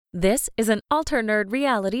This is an Alter Nerd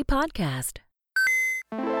Reality podcast.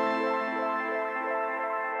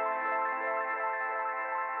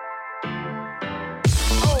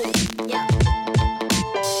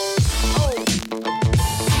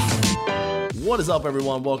 What is up,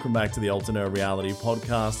 everyone? Welcome back to the Alter Nerd Reality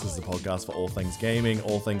podcast. This is a podcast for all things gaming,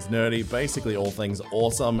 all things nerdy, basically all things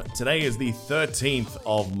awesome. Today is the 13th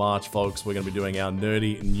of March, folks. We're going to be doing our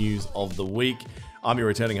nerdy news of the week. I'm your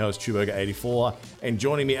returning host, Chewburger84, and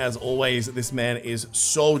joining me as always, this man is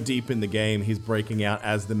so deep in the game, he's breaking out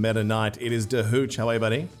as the Meta Knight. It is DeHooch. How are you,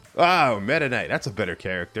 buddy? Oh, Meta Knight. That's a better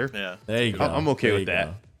character. Yeah. There you go. I'm okay There with you that.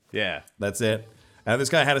 go. Yeah. That's it. And if this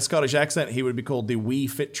guy had a Scottish accent, he would be called the Wee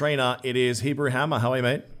Fit Trainer. It is Hebrew Hammer. How are you,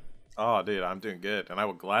 mate? Oh, dude, I'm doing good, and I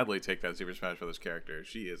will gladly take that Super Smash for this character.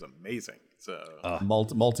 She is amazing. So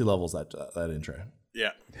Multi levels that intro.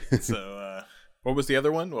 yeah. So what was the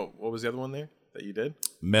other one? What was the other one there that you did?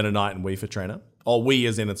 Meta Knight and Wee Fit Trainer. Oh, Wee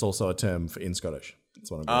as in it's also a term in Scottish. That's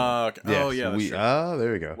what I'm doing. Okay. Oh yeah. That's true.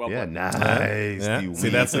 there we go. Well yeah, played. nice. Yeah. See,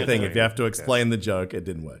 that's the thing. If you have to explain the joke, it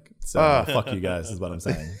didn't work. So fuck you guys is what I'm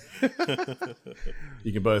saying.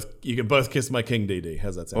 You can both kiss my King DD.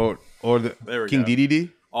 How's that sound? Or the There we King go. DDD.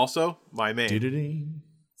 Also, my main. DDD.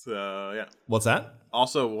 So yeah. What's that?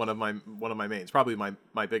 Also one of my mains. Probably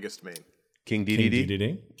my biggest main. King King DDD.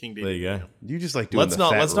 DDD. King D. There you go. You just like doing Let's the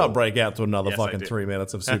fat not roll. break out to another Yes, I fucking do. 3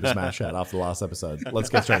 minutes of Super Smash chat after the last episode. Let's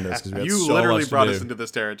get straight into this because we have You so literally much to brought do. us into this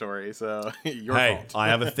territory, so your Hey, fault. I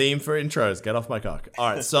have a theme for intros. Get off my cock. All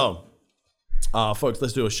right, so, folks,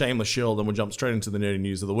 let's do a shameless shield and we'll jump straight into the nerdy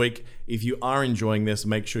news of the week. If you are enjoying this,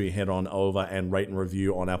 make sure you head on over and rate and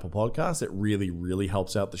review on Apple Podcasts. It really, really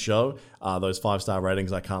helps out the show. Those 5-star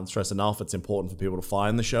ratings, I can't stress enough. It's important for people to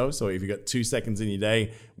find the show. So if you've got 2 seconds in your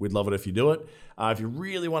day, we'd love it if you do it. If you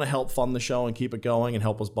really want to help fund the show and keep it going and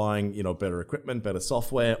help us buying, better equipment, better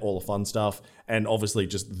software, all the fun stuff, and obviously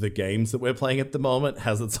just the games that we're playing at the moment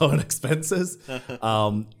has its own expenses, head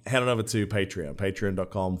on over to Patreon,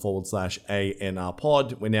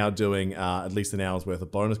 patreon.com/ANRpod. We're now doing at least an hour's worth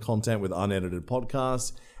of bonus content with unedited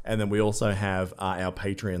podcasts. And then we also have our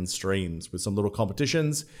Patreon streams with some little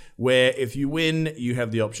competitions where if you win, you have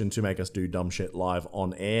the option to make us do dumb shit live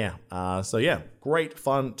on air. So yeah, great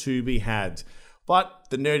fun to be had. But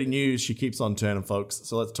the nerdy news, she keeps on turning, folks.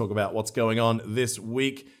 So let's talk about what's going on this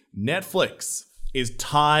week. Netflix is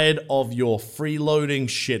tired of your freeloading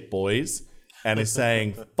shit, boys, and is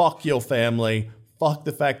saying, fuck your family, fuck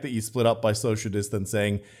the fact that you split up by social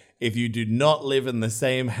distancing. If you do not live in the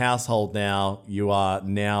same household now, you are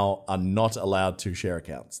not allowed to share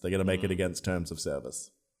accounts. They're going to make it against terms of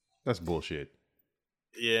service. That's bullshit.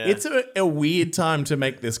 Yeah. It's a weird time to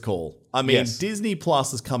make this call. I mean, Yes. Disney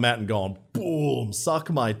Plus has come out and gone, boom, suck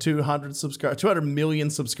my 200 million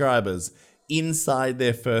subscribers inside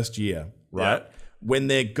their first year, right? Yeah. When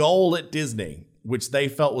their goal at Disney, which they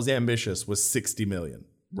felt was ambitious, was 60 million,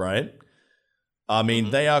 right? I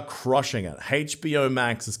mean, they are crushing it. HBO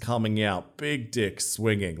Max is coming out, big dick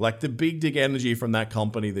swinging. Like the big dick energy from that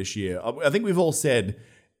company this year. I think we've all said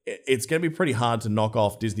it's going to be pretty hard to knock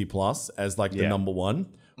off Disney Plus as like the number one.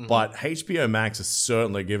 But HBO Max is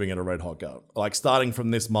certainly giving it a red hot go. Like starting from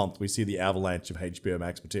this month, we see the avalanche of HBO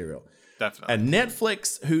Max material. Definitely. And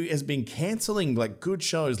Netflix, who has been canceling like good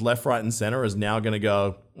shows left, right, and center, is now going to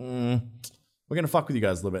go, we're going to fuck with you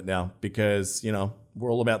guys a little bit now because, we're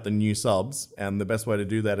all about the new subs. And the best way to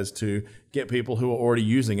do that is to get people who are already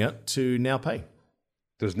using it to now pay.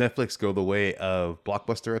 Does Netflix go the way of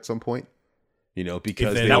Blockbuster at some point?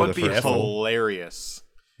 Because they they that were would the be first one. hilarious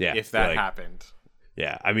if that happened.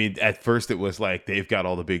 Yeah, I mean, at first it was like they've got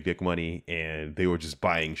all the big dick money and they were just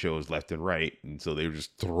buying shows left and right. And so they were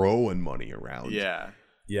just throwing money around. Yeah.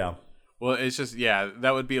 Yeah. Well, it's just,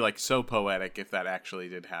 that would be like so poetic if that actually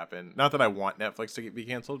did happen. Not that I want Netflix to be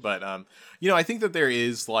canceled, but, I think that there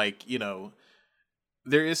is like,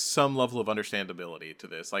 there is some level of understandability to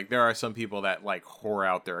this. Like there are some people that like whore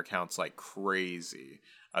out their accounts like crazy.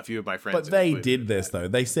 A few of my friends. But they did this though.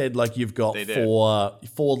 They said like you've got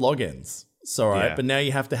four logins. So right, Yeah. but now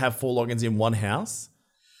you have to have 4 logins in one house.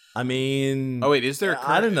 I mean, Oh wait, is there?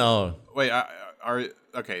 I don't know. Wait,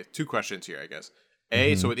 okay? 2 questions here, I guess.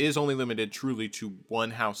 A, so it is only limited truly to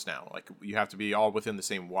one house now. Like you have to be all within the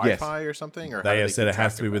same Wi-Fi or something. Or how do They have said keep it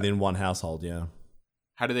has track to be of that? within one household. Yeah.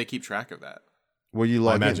 How do they keep track of that? Where you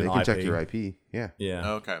log in, imagine they can check IP. your IP. Yeah.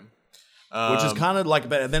 Yeah. Okay. Which is kind of like,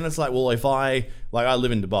 but then it's like, well, if I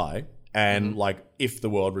live in Dubai and like if the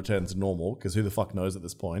world returns to normal, because who the fuck knows at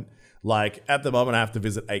this point. Like at the moment, I have to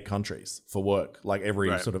visit 8 countries for work, like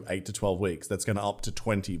every sort of 8 to 12 weeks. That's going to up to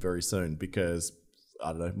 20 very soon because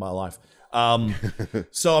I don't know, my life.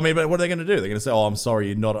 So, I mean, but what are they going to do? They're going to say, oh, I'm sorry,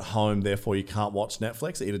 you're not at home, therefore you can't watch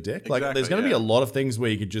Netflix, eat a dick. Like, Exactly, there's going to be yeah. a lot of things where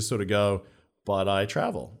you could just sort of go, but I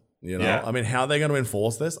travel. You know, Yeah. I mean, how are they going to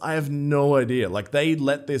enforce this? I have no idea. Like, they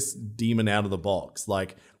let this demon out of the box.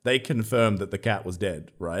 Like, they confirmed that the cat was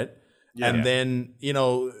dead, right? Yeah. And then, you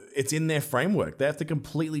know, it's in their framework. They have to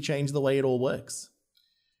completely change the way it all works.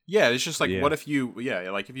 Yeah, it's just like, Yeah. what if you,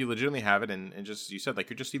 like if you legitimately have it and just, you said like,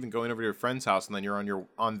 you're just even going over to your friend's house and then you're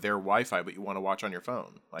on their Wi-Fi, but you want to watch on your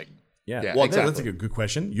phone. Like, Yeah. Yeah, Well, exactly. that's a good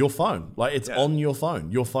question. Your phone. Like, it's on your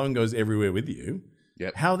phone. Your phone goes everywhere with you.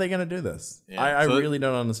 Yep. How are they going to do this? Yeah. I So- really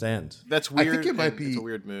don't understand. that's I weird. think it might and be- it's a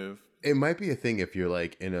weird move. It might be a thing if you're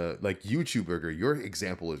like in a like YouTube burger. Your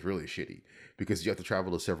example is really shitty because you have to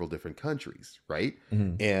travel to several different countries, right?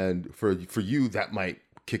 And for you, that might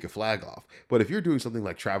kick a flag off. But if you're doing something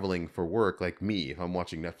like traveling for work, like me, if I'm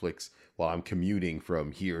watching Netflix while I'm commuting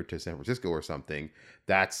from here to San Francisco or something,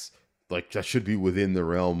 that's like that should be within the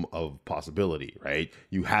realm of possibility, right?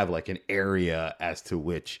 You have like an area as to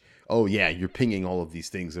which, oh yeah, you're pinging all of these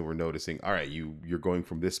things and we're noticing, all right, you're going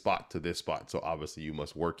from this spot to this spot, so obviously you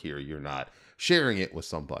must work here. You're not sharing it with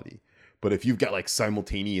somebody. But if you've got like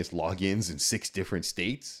simultaneous logins in 6 different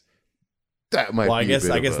states, that might Well, I be guess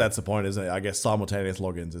a bit of a- that's the point, isn't it? I guess simultaneous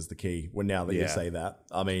logins is the key. When now that you Yeah. say that,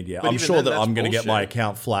 I mean, yeah, But I'm even sure then, that that's I'm going to get my bullshit.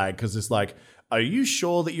 account flagged because it's like, are you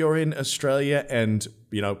sure that you're in Australia and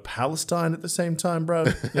Palestine at the same time, bro?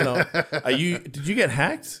 You know, did you get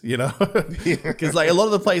hacked? You know, because like a lot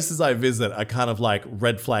of the places I visit are kind of like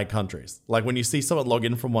red flag countries. Like when you see someone log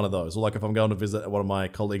in from one of those, or like if I'm going to visit one of my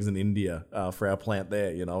colleagues in India for our plant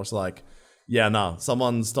there, you know, it's like, yeah, no,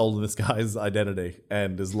 someone's stolen this guy's identity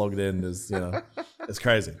and is logged in. It's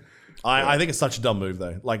crazy. I think it's such a dumb move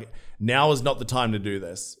though. Like now is not the time to do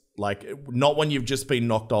this. Like not when you've just been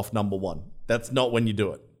knocked off number 1. That's not when you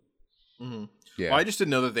do it. yeah. Well, I just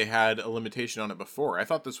didn't know that they had a limitation on it before. I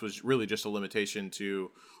thought this was really just a limitation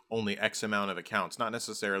to only X amount of accounts, not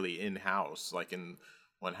necessarily in house, like in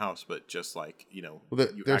one house, but just like, you know, Well,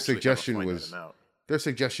 you their actually have a suggestion finite was amount. their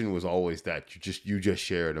suggestion was always that you just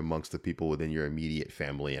share it amongst the people within your immediate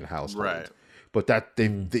family and household. Right. But that they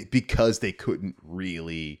because they couldn't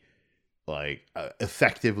really like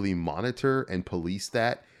effectively monitor and police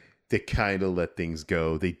that, they kind of let things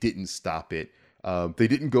go. They didn't stop it. They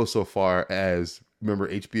didn't go so far as, remember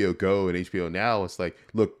HBO Go and HBO Now. It's like,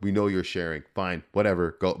 look, we know you're sharing. Fine,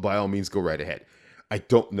 whatever. Go, by all means, go right ahead. I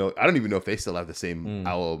don't know. I don't even know if they still have the same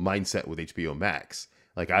mindset with HBO Max.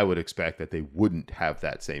 Like I would expect that they wouldn't have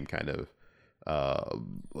that same kind of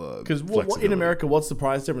Because in America, what's the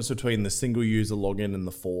price difference between the single user login and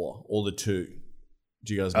the 4 or the 2?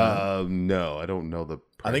 Do you guys know? No, I don't know the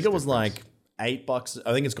price I think it was difference. like $8.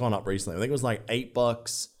 I think it's gone up recently. I think it was like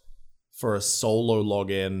 $8 for a solo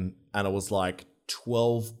login, and it was like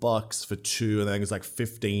 $12 for 2, and I think it was like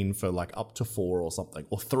 15 for like up to 4 or something,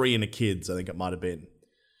 or 3 in a kids. I think it might have been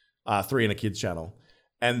 3 in a kids channel.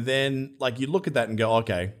 And then like you look at that and go,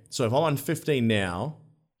 okay, so if I'm on 15 now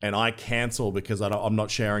and I cancel because I'm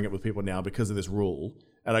not sharing it with people now because of this rule,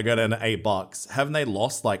 and I go down to $8, haven't they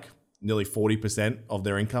lost like nearly 40% of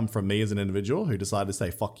their income from me as an individual who decided to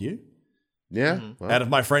say fuck you? Yeah. Well, And if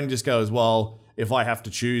my friend just goes, well, if I have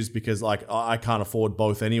to choose because like I can't afford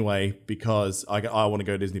both anyway because I want to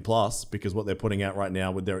go Disney Plus because what they're putting out right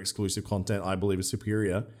now with their exclusive content I believe is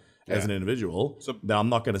superior as an individual, So- then I'm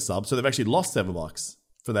not going to sub. So they've actually lost $7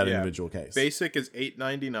 for that individual case. Basic is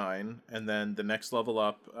 $8.99, and then the next level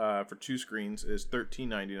up for 2 screens is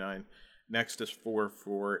 $13.99. Next is 4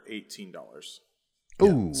 for $18.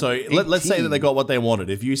 ooh, So let's say that they 18. got what they wanted.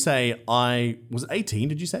 If you say was it 18?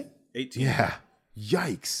 Did you say? 18. Yeah.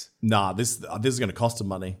 Yikes. Nah, this is going to cost them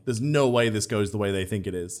money. There's no way this goes the way they think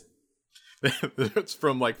it is. It's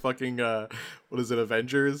from like fucking what is it,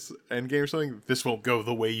 Avengers Endgame or something? This won't go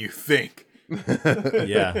the way you think.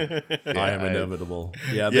 Yeah, I am inevitable.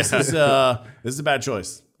 Yeah, this is a bad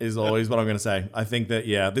choice. Is always what I'm going to say. I think that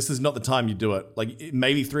this is not the time you do it. Like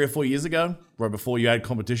maybe 3 or 4 years ago, right before you had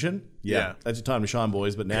competition. Yeah. That's your time to shine,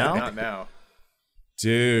 boys. But now, Not now.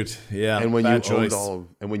 dude, And when bad you choice.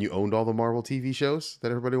 owned all the Marvel TV shows that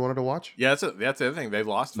everybody wanted to watch. Yeah, that's the other thing. They've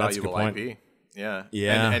lost That's a good valuable point. IP. Yeah.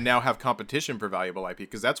 Yeah. And now have competition for valuable IP,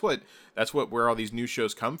 because that's what where all these new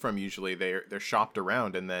shows come from. Usually they're shopped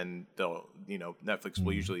around, and then they'll Netflix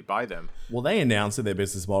will usually buy them. Well, they announced that their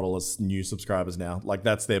business model is new subscribers now. Like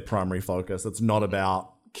that's their primary focus. It's not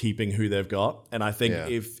about keeping who they've got. And I think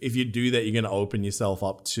if you do that, you're going to open yourself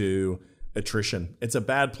up to attrition. It's a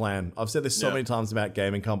bad plan. I've said this so many times about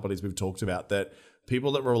gaming companies we've talked about, that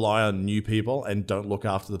people that rely on new people and don't look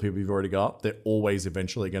after the people you've already got, they're always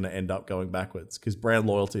eventually going to end up going backwards, because brand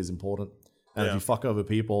loyalty is important. And if you fuck over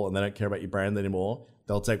people and they don't care about your brand anymore,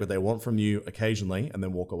 they'll take what they want from you occasionally and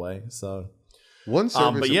then walk away. So, one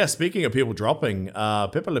service. but yeah, speaking of people dropping,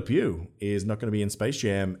 Pepe Le Pew is not going to be in Space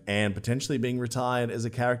Jam and potentially being retired as a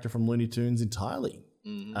character from Looney Tunes entirely.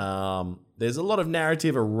 There's a lot of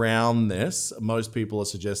narrative around this. Most people are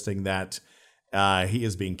suggesting that he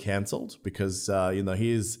is being cancelled because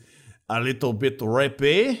he is a little bit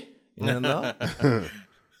rapey.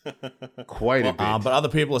 Quite a bit. But other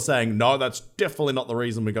people are saying, no, that's definitely not the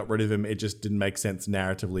reason we got rid of him. It just didn't make sense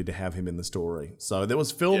narratively to have him in the story. So there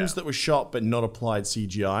was films that were shot but not applied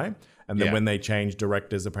CGI. And then when they changed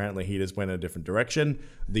directors, apparently he just went a different direction.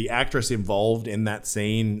 The actress involved in that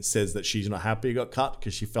scene says that she's not happy he got cut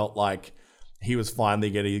because she felt like he was finally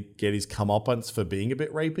get his comeuppance for being a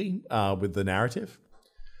bit rapey with the narrative.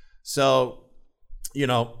 So,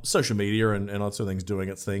 social media and lots of things doing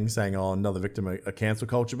its thing, saying, oh, another victim of cancel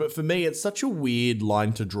culture. But for me, it's such a weird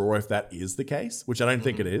line to draw if that is the case, which I don't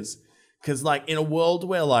think it is. Because, in a world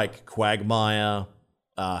where, Quagmire,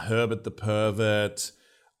 Herbert the Pervert,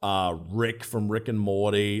 Rick from Rick and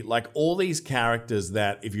Morty, all these characters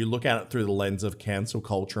that, if you look at it through the lens of cancel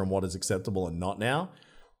culture and what is acceptable and not now,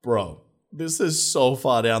 bro, this is so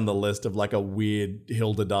far down the list of, a weird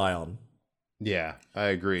hill to die on. Yeah, I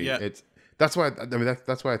agree. Yeah. That's why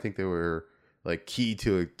that's why I think they were key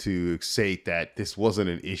to state that this wasn't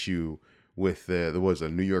an issue with there was a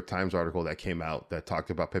New York Times article that came out that talked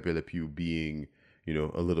about Pepe Le Pew being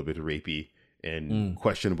a little bit rapey and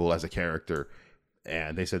questionable as a character,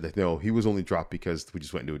 and they said that no, he was only dropped because we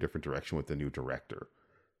just went into a different direction with the new director.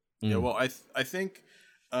 Yeah, well, I think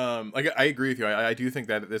I agree with you. I do think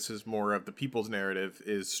that this is more of the people's narrative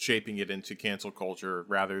is shaping it into cancel culture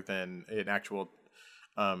rather than an actual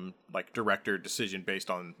director decision based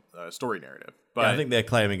on story narrative. But I think they're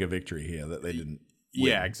claiming a victory here that they didn't win.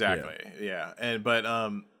 Yeah, exactly. Yeah. And but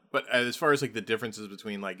as far as the differences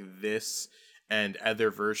between this and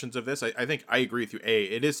other versions of this, I think I agree with you.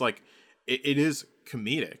 It is it is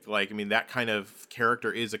comedic. That kind of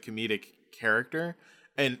character is a comedic character,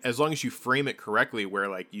 and as long as you frame it correctly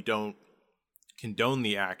where you don't condone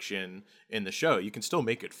the action in the show, you can still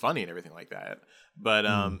make it funny and everything like that. But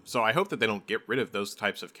so I hope that they don't get rid of those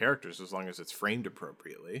types of characters as long as it's framed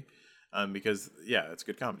appropriately, because it's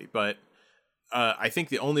good comedy. But I think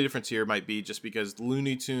the only difference here might be just because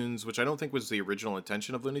Looney Tunes, which I don't think was the original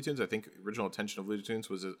intention of Looney Tunes. I think the original intention of Looney Tunes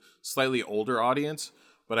was a slightly older audience.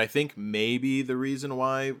 But I think maybe the reason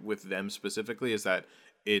why with them specifically is that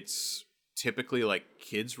it's typically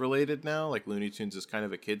kids related now. Looney Tunes is kind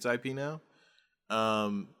of a kids IP now.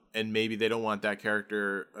 And maybe they don't want that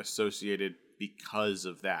character associated because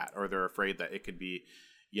of that, or they're afraid that it could be,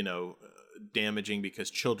 damaging because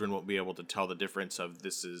children won't be able to tell the difference of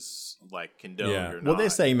this is condoned or not. Well, they're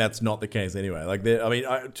saying that's not the case anyway.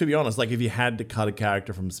 To be honest, if you had to cut a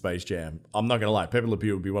character from Space Jam, I'm not gonna lie, Pepe Le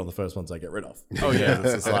Pew would be one of the first ones I get rid of. Oh yeah,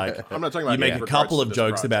 it's I'm not talking about you make a couple of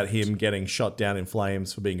jokes project. about him getting shot down in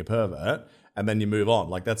flames for being a pervert, and then you move on.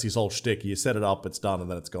 That's his whole shtick. You set it up, it's done, and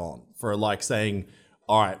then it's gone. For saying,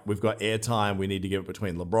 all right, we've got airtime, we need to give it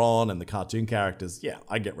between LeBron and the cartoon characters. Yeah,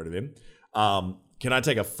 I get rid of him. Can I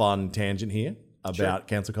take a fun tangent here about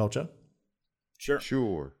cancel culture?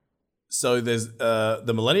 Sure. So there's the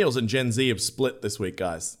millennials and Gen Z have split this week,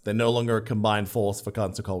 guys. They're no longer a combined force for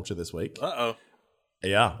cancel culture this week. Uh-oh.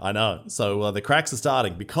 Yeah, I know. So the cracks are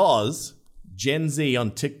starting because Gen Z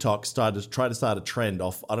on TikTok tried to start a trend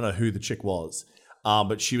off, I don't know who the chick was,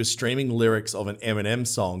 but she was streaming lyrics of an Eminem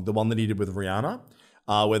song, the one that he did with Rihanna.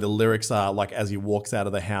 Where the lyrics are as he walks out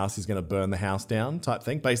of the house, he's going to burn the house down type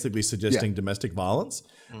thing, basically suggesting domestic violence.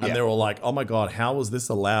 And they're all like, oh my God, how is this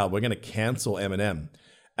allowed? We're going to cancel Eminem.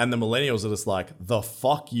 And the millennials are just like, the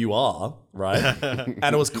fuck you are, right?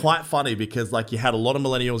 And it was quite funny because you had a lot of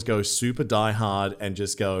millennials go super diehard and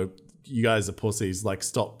just go, you guys are pussies,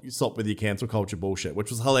 stop with your cancel culture bullshit, which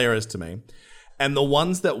was hilarious to me. And the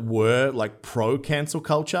ones that were pro cancel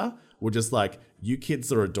culture were just you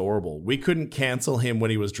kids are adorable. We couldn't cancel him when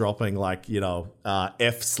he was dropping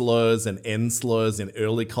F slurs and N slurs in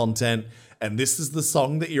early content. And this is the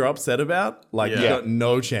song that you're upset about? You got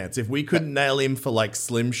no chance. If we couldn't nail him for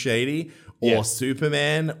Slim Shady or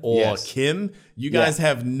Superman or Kim, you guys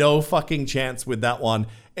have no fucking chance with that one,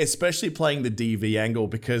 especially playing the DV angle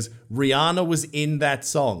because Rihanna was in that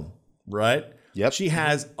song, right? Yep. She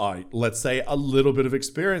has, let's say, a little bit of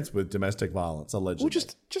experience with domestic violence, allegedly.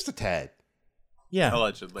 Well, just a tad. Yeah,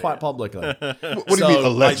 allegedly, quite publicly. What do you mean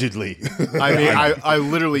allegedly? I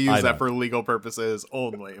literally use that for legal purposes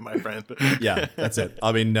only, my friend. Yeah, that's it.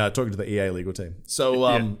 I've been talking to the EA legal team.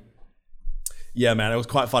 So, Yeah, man, it was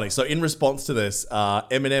quite funny. So in response to this,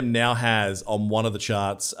 Eminem now has on one of the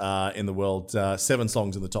charts in the world 7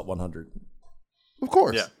 songs in the top 100. Of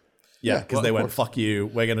course. Yeah. Yeah, because they went, course. fuck you,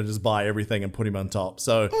 we're going to just buy everything and put him on top.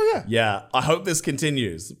 So, Oh, yeah. I hope this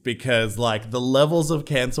continues because, like, the levels of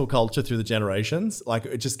cancel culture through the generations, like,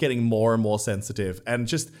 it's just getting more and more sensitive. And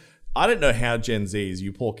just, I don't know how Gen Zs,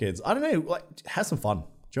 you poor kids, I don't know, like, have some fun. Do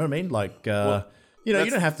you know what I mean? Like, you know, you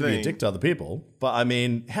don't have to be a dick to other people. But, I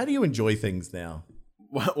mean, how do you enjoy things now?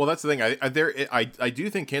 Well, that's the thing. I do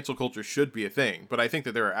think cancel culture should be a thing, but I think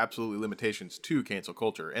that there are absolutely limitations to cancel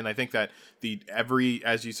culture, and I think that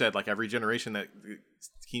as you said, like every generation that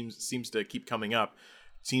seems to keep coming up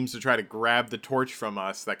seems to try to grab the torch from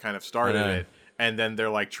us that kind of started it, and then they're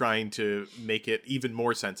like trying to make it even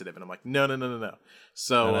more sensitive, and I'm like, no.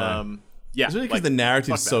 So, yeah, It's really because the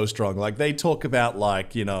narrative's so strong. Like, they talk about,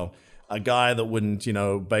 like, you know, a guy that wouldn't, you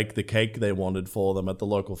know, bake the cake they wanted for them at the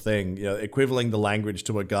local thing, you know, equivaling the language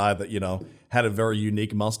to a guy that, you know, had a very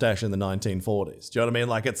unique mustache in the 1940s. Do you know what I mean?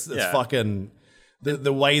 Like, it's fucking...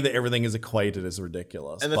 The way that everything is equated is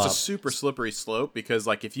ridiculous. And that's a super slippery slope because,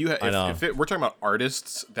 like, if we're talking about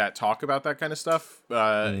artists that talk about that kind of stuff,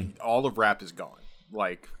 all of rap is gone.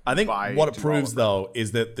 Like, I think what it proves, though,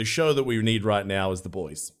 is that the show that we need right now is The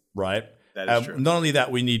Boys, right? That is true. Not only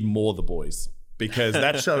that, we need more The Boys. Because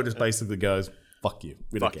that show just basically goes, fuck you.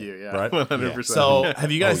 We don't care, yeah. right? 100%. So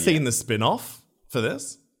have you guys seen the spin-off for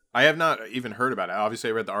this? I have not even heard about it. Obviously,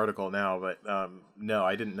 I read the article now, but no,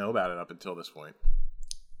 I didn't know about it up until this point.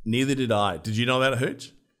 Neither did I. Did you know about it,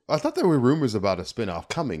 Hooch? I thought there were rumors about a spin-off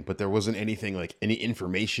coming, but there wasn't anything like any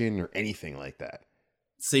information or anything like that.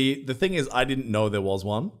 See, the thing is, I didn't know there was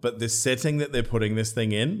one, but the setting that they're putting this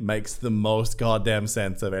thing in makes the most goddamn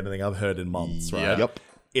sense of anything I've heard in months, right? Yep.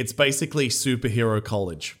 It's basically superhero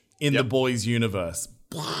college in the Boys universe.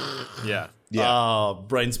 Yeah.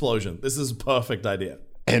 Brain explosion. This is a perfect idea.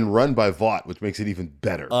 And run by Vought, which makes it even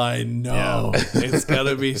better. I know. It's going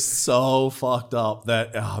to be so fucked up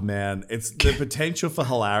that, oh man, it's the potential for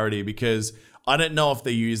hilarity because I don't know if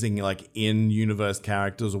they're using like in-universe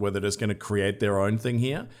characters or whether they're just going to create their own thing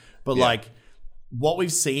here. But like what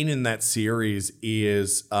we've seen in that series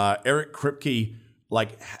is Eric Kripke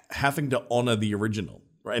like having to honor the original.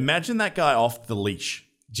 Right? Imagine that guy off the leash.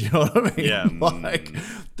 Do you know what I mean? Yeah. Like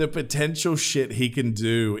the potential shit he can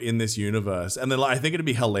do in this universe. And then like, I think it'd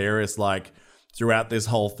be hilarious like throughout this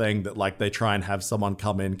whole thing that like they try and have someone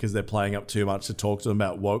come in because they're playing up too much to talk to them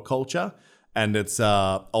about woke culture. And it's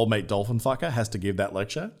old mate Dolphin Fucker has to give that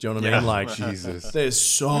lecture. Do you know what I mean? Like Jesus. There's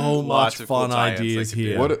so much fun ideas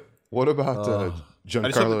here. What about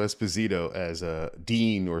Giancarlo Esposito as a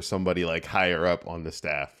dean or somebody like higher up on the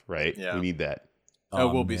staff, right? Yeah. We need that. It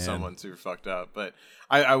will be someone super fucked up. But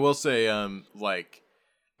I will say, like,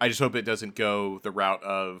 I just hope it doesn't go the route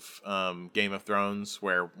of Game of Thrones,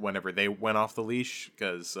 where whenever they went off the leash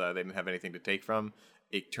because they didn't have anything to take from,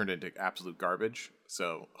 it turned into absolute garbage.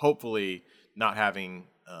 So hopefully not having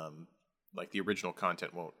like the original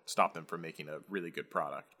content won't stop them from making a really good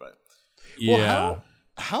product. But well,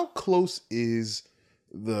 how close is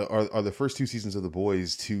are the first 2 seasons of The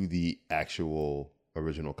Boys to the actual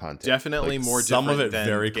original content? Definitely like, more some different of it than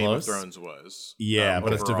very Game close. of Thrones was. Yeah,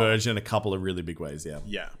 but it's overall. diverged in a couple of really big ways. Yeah.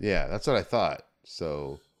 Yeah, that's what I thought.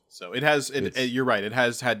 So it has. You're right. It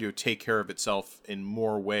has had to take care of itself in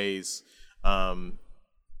more ways,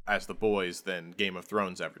 as The Boys than Game of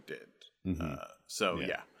Thrones ever did.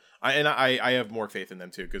 I have more faith in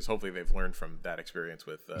them too because hopefully they've learned from that experience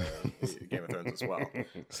with Game of Thrones as well.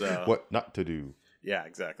 So what not to do? Yeah,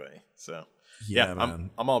 exactly. So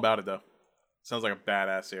man. I'm all about it though. Sounds like a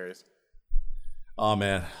badass series. Oh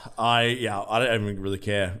man, I don't even really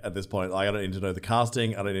care at this point. Like, I don't need to know the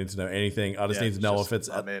casting. I don't need to know anything. I just need to know if it's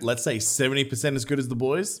let's say 70% as good as The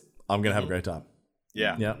Boys. I'm gonna have a great time.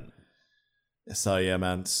 Yeah. So yeah,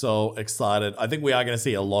 man, so excited. I think we are gonna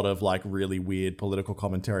see a lot of like really weird political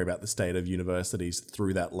commentary about the state of universities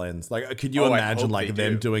through that lens. Like, could you imagine like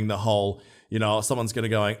them doing the whole, you know, someone's gonna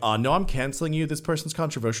going, oh no, I'm canceling you. This person's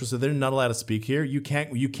controversial, so they're not allowed to speak here. You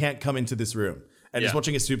can't come into this room. And just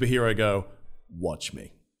watching a superhero go, watch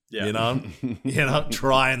me. Yeah. You know,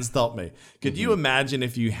 try and stop me. Could you imagine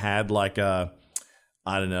if you had like a,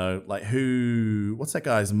 I don't know, like what's that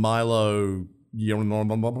guy's Milo?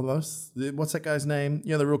 What's that guy's name?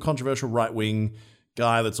 You know, the real controversial right wing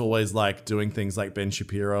guy that's always like doing things like Ben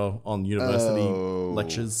Shapiro on university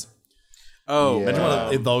lectures. Oh, imagine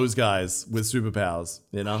one of those guys with superpowers.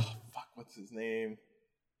 You know, fuck, what's his name?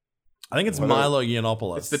 I think it's Milo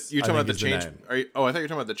Yiannopoulos. You're talking about the change. I thought you were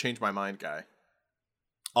talking about the Change My Mind guy.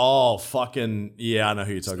 Oh, fucking yeah! I know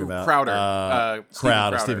who you're talking about. Crowder.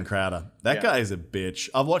 Steven Crowder. That guy is a bitch.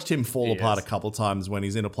 I've watched him fall apart a couple times when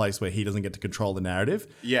he's in a place where he doesn't get to control the narrative.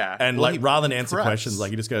 Yeah, and rather than answer questions,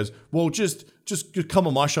 like he just goes, "Well, just come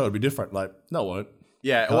on my show; it'll be different." Like, no, it won't.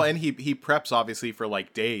 Yeah, well, and he preps obviously for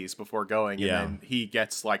like days before going, and Yeah. then he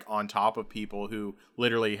gets like on top of people who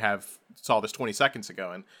literally saw this 20 seconds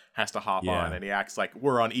ago and has to hop on, and he acts like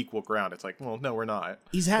we're on equal ground. It's like, well, no, we're not.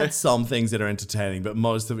 He's had some things that are entertaining, but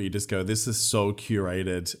most of it you just go, this is so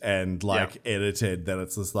curated and edited that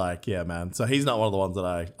it's just like, yeah, man. So he's not one of the ones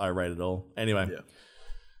that I rate at all. Anyway. Yeah.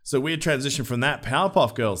 So weird transition from that.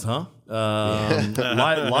 Powerpuff Girls, huh?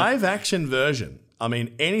 Live action version. I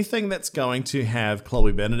mean, anything that's going to have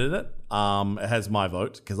Chloe Bennett in it has my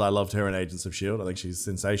vote because I loved her in Agents of S.H.I.E.L.D. I think she's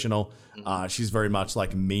sensational. She's very much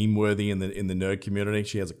like meme-worthy in the nerd community.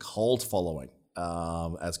 She has a cult following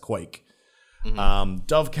as Quake.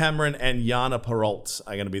 Dove Cameron and Yana Peralt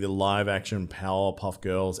are going to be the live-action Powerpuff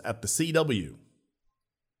Girls at the CW.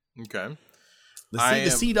 Okay. The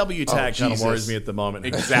CW tag kind of worries me at the moment.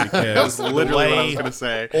 Exactly. That was literally what I was going to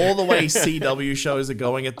say. All the way CW shows are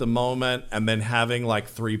going at the moment, and then having like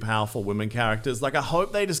 3 powerful women characters. Like, I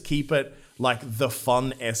hope they just keep it like the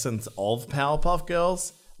fun essence of Powerpuff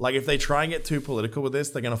Girls. Like, if they try and get too political with this,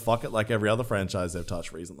 they're going to fuck it like every other franchise they've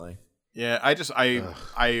touched recently. Yeah,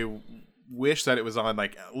 I wish that it was on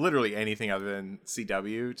like literally anything other than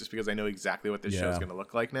CW, just because I know exactly what this show is going to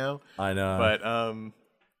look like now. I know. But,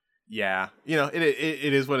 yeah, you know,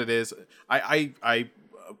 it is what it is. I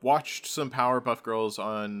watched some Powerpuff Girls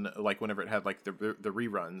on like whenever it had like the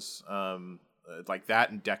reruns, like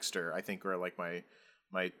that and Dexter. I think were like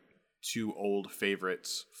my 2 old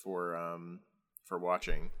favorites for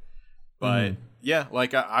watching. But yeah,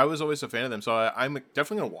 like I was always a fan of them, so I'm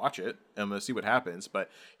definitely gonna watch it. I'm gonna see what happens.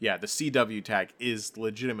 But yeah, the CW tag is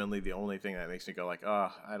legitimately the only thing that makes me go like,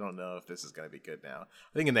 oh, I don't know if this is gonna be good now.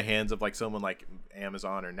 I think in the hands of like someone like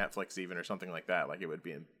Amazon or Netflix even or something like that, like it would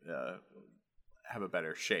be have a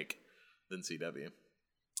better shake than CW.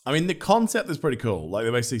 I mean, the concept is pretty cool. Like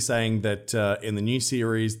they're basically saying that in the new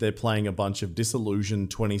series, they're playing a bunch of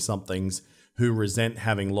disillusioned 20-somethings who resent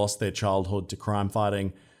having lost their childhood to crime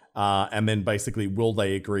fighting. And then basically, will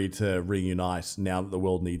they agree to reunite now that the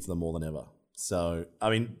world needs them more than ever? So, I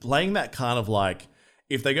mean, playing that kind of like,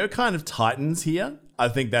 if they go kind of Titans here, I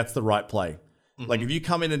think that's the right play. Like, if you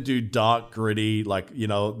come in and do dark, gritty, like, you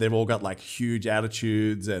know, they've all got like huge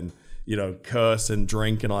attitudes and, you know, curse and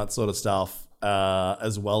drink and all that sort of stuff,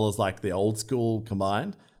 as well as like the old school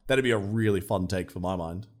combined, that'd be a really fun take for my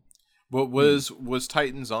mind. What was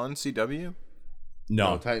Titans on CW?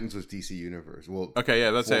 No, Titans was DC Universe. Well, okay,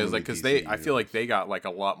 yeah, that's it. It's like because I feel like they got like a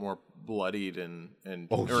lot more bloodied and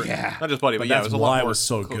not just bloody, but yeah, that's it was a why lot it more was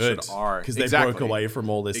so good because they broke away from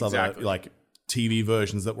all this other like TV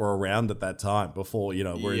versions that were around at that time before, you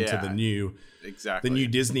know, we're into the new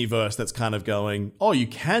Disneyverse that's kind of going, oh, you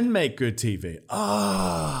can make good TV.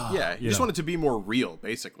 Yeah, you just want it to be more real,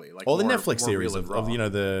 basically. Like all the Netflix series of you know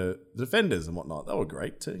the Defenders and whatnot, that were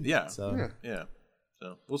great too. Yeah, so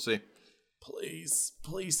we'll see. Please,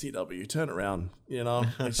 CW, turn around. You know,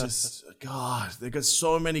 it's just, God, they've got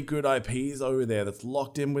so many good IPs over there that's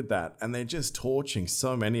locked in with that, and they're just torching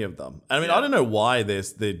so many of them. I mean, I don't know why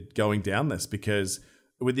they're going down this, because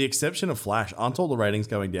with the exception of Flash, aren't all the ratings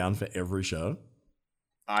going down for every show?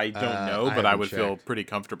 I don't know, but I would feel pretty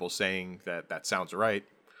comfortable saying that sounds right.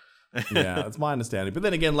 Yeah, that's my understanding. But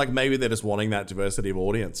then again, like maybe they're just wanting that diversity of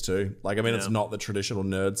audience too. Like, I mean, it's not the traditional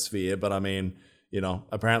nerd sphere, but I mean, you know,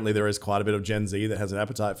 apparently there is quite a bit of Gen Z that has an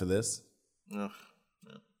appetite for this. Ugh.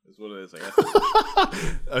 Yeah, that's what it is, I guess.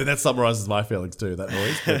 I mean, that summarizes my feelings too, that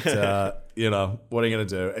noise. But, you know, what are you going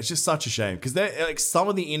to do? It's just such a shame because like some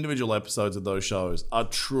of the individual episodes of those shows are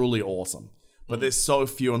truly awesome. But there's so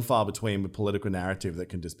few and far between with political narrative that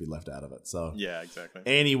can just be left out of it. So yeah, exactly.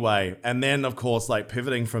 Anyway, and then of course, like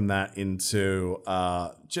pivoting from that into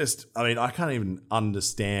I mean, I can't even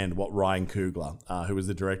understand what Ryan Coogler, who was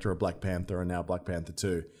the director of Black Panther and now Black Panther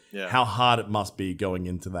 2, how hard it must be going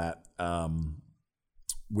into that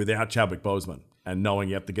without Chadwick Boseman and knowing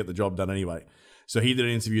you have to get the job done anyway. So he did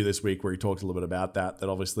an interview this week where he talked a little bit about that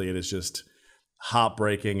obviously it is just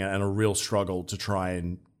heartbreaking and a real struggle to try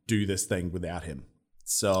and do this thing without him.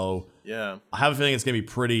 So yeah, I have a feeling it's going to be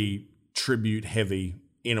pretty tribute heavy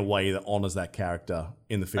in a way that honors that character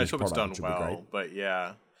in the finished product. I hope it's done well, but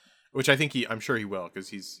yeah, which I think I'm sure he will because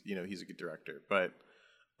he's a good director. But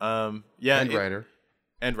writer.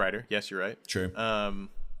 And writer. Yes, you're right. True.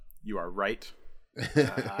 You are right. It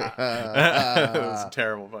was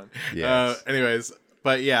terrible fun. Yes. Anyways,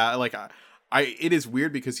 but yeah, like it is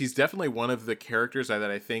weird because he's definitely one of the characters that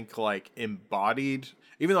I think like embodied.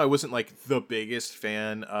 even though I wasn't like the biggest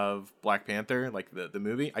fan of Black Panther, like the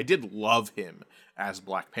movie, I did love him as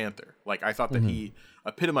Black Panther. Like I thought that he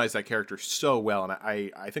epitomized that character so well, and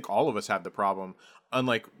I think all of us had the problem,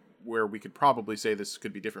 unlike where we could probably say this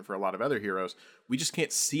could be different for a lot of other heroes, we just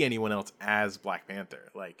can't see anyone else as Black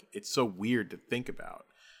Panther. Like it's so weird to think about.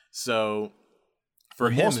 So for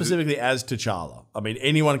him, more specifically as T'Challa. I mean,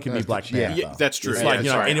 anyone can be Black Panther. Yeah, that's true. It's Yeah, like, you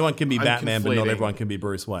know, sorry. anyone can be I'm Batman, but not conflating- everyone can be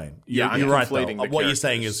Bruce Wayne. Yeah, You're I'm right, though. conflating the What you're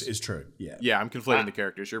saying characters. is true. Yeah. Yeah, I'm conflating the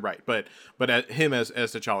characters. You're right, but him as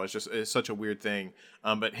T'Challa is such a weird thing.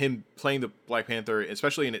 But him playing the Black Panther,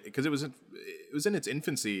 especially in it, because it was in its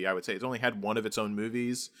infancy, I would say. It's only had one of its own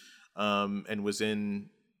movies, and was in,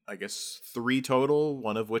 I guess, 3 total.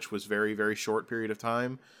 One of which was very, very short period of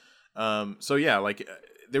time. So yeah, like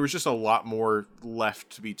there was just a lot more left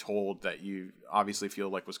to be told that you obviously feel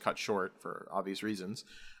like was cut short for obvious reasons.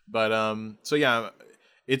 But so yeah.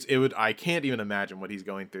 I can't even imagine what he's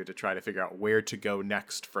going through to try to figure out where to go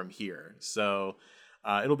next from here. So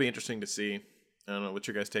it'll be interesting to see. I don't know. What's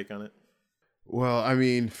your guys' take on it? Well, I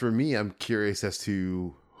mean, for me, I'm curious as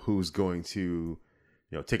to who's going to,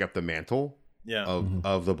 take up the mantle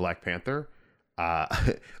of the Black Panther.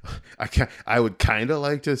 I would kind of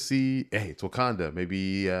like to see, hey, it's Wakanda.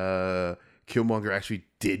 Maybe Killmonger actually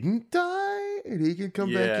didn't die and he can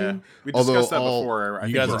come back in. We discussed that before. I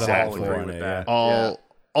you think guys we're are all all agree for with it, that.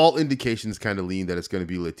 All indications kind of lean that it's going to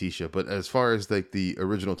be Letitia. But as far as like the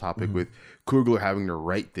original topic with Coogler having to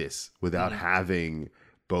write this without having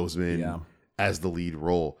Boseman as the lead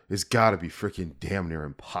role, it's got to be freaking damn near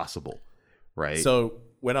impossible, right? So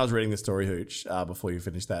when I was reading the story, Hooch, before you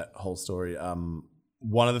finish that whole story,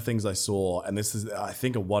 one of the things I saw, and this is, I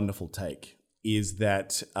think, a wonderful take, is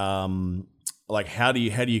that like how do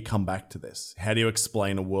you come back to this? How do you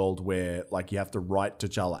explain a world where like you have to write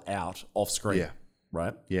T'Challa out off screen? Yeah.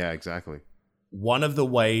 Right? Yeah, exactly. One of the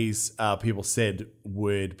ways people said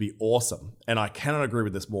would be awesome, and I cannot agree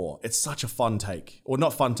with this more. It's such a fun take, or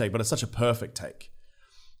not fun take, but it's such a perfect take.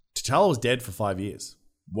 T'Challa was dead for 5 years.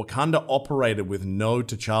 Wakanda operated with no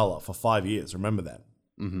T'Challa for 5 years. Remember that.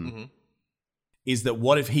 Is that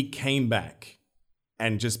what if he came back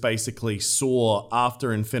and just basically saw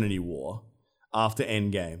after Infinity War, after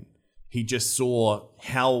Endgame, he just saw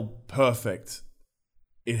how perfect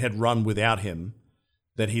it had run without him,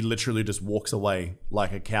 that he literally just walks away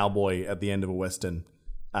like a cowboy at the end of a Western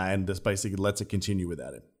and just basically lets it continue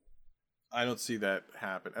without him. I don't see that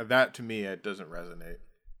happen. That to me, it doesn't resonate.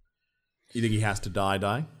 You think he has to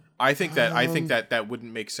die? I think that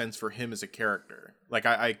wouldn't make sense for him as a character. Like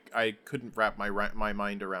I couldn't wrap my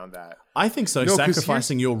mind around that. I think so. No, 'cause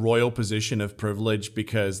sacrificing your royal position of privilege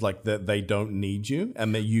because like that they don't need you,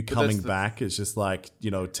 and that you coming back is just like,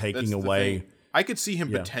 taking away. I could see him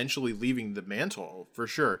potentially leaving the mantle for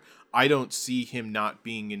sure. I don't see him not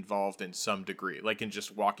being involved in some degree, like in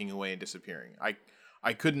just walking away and disappearing.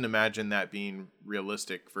 I couldn't imagine that being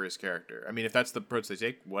realistic for his character. I mean, if that's the approach they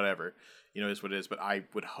take, whatever, is what it is. But I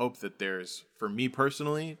would hope that for me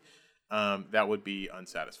personally, that would be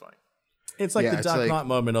unsatisfying. It's like the Dark Knight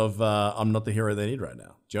moment of I'm not the hero they need right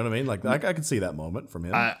now. Do you know what I mean? Like I can see that moment from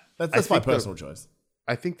him. That's my personal choice.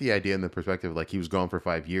 I think the idea and the perspective, like he was gone for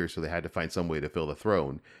 5 years, so they had to find some way to fill the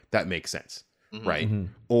throne. That makes sense, right?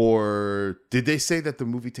 Or did they say that the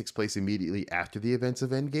movie takes place immediately after the events of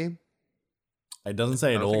Endgame? It doesn't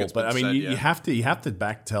say at all, but I mean, you have to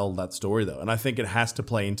back tell that story though, and I think it has to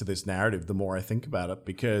play into this narrative. The more I think about it,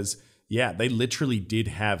 because they literally did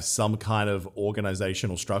have some kind of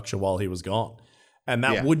organizational structure while he was gone, and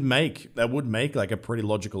that would make like a pretty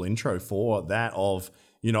logical intro for that of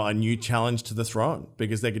a new challenge to the throne,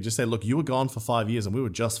 because they could just say, look, you were gone for 5 years and we were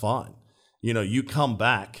just fine. You come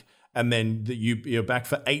back and then you're back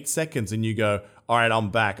for 8 seconds and you go, all right,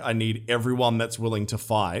 I'm back. I need everyone that's willing to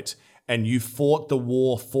fight. And you fought the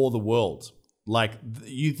war for the world. Like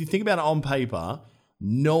you think about it on paper,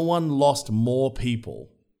 no one lost more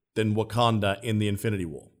people than Wakanda in the Infinity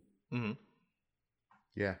War. Mm-hmm.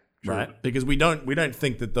 Yeah. True. Right? Because we don't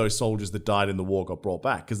think that those soldiers that died in the war got brought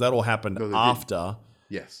back, because that all happened after.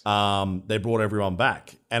 Yes. They brought everyone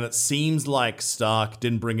back. And it seems like Stark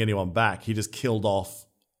didn't bring anyone back. He just killed off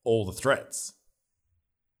all the threats.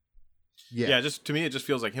 Yeah, just to me, it just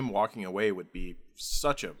feels like him walking away would be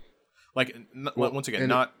such a... once again,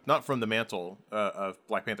 not from the mantle of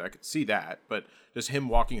Black Panther. I could see that, but just him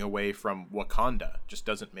walking away from Wakanda just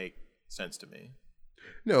doesn't make sense to me.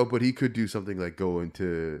 No, but he could do something like go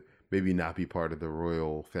into maybe not be part of the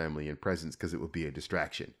royal family and presence because it would be a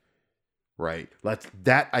distraction. Right,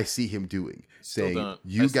 that I see him doing, saying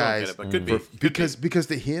you guys, but could be because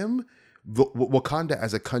to him, Wakanda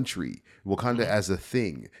as a country, Wakanda as a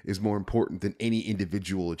thing is more important than any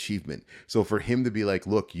individual achievement. So for him to be like,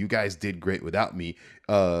 look, you guys did great without me.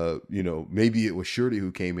 Maybe it was Shuri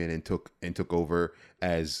who came in and took over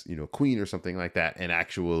as, queen or something like that, and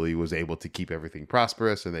actually was able to keep everything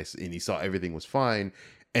prosperous, and he saw everything was fine,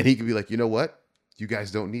 and he could be like, you know what, you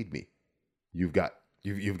guys don't need me. You've got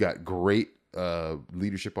great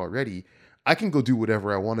leadership already. I can go do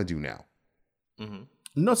whatever I want to do now. Mm-hmm.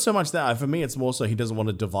 Not so much that. For me, it's more so he doesn't want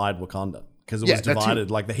to divide Wakanda, because it was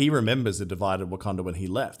divided. Like he remembers it divided Wakanda when he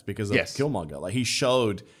left because of Killmonger. Like he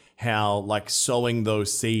showed how like sowing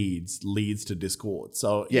those seeds leads to discord.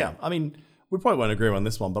 So yeah, I mean, we probably won't agree on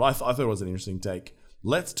this one, but I thought it was an interesting take.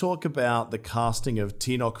 Let's talk about the casting of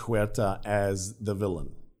Tino Huerta as the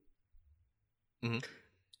villain. Mm-hmm.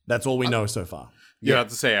 That's all we know so far. You have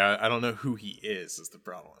to say I don't know who he is the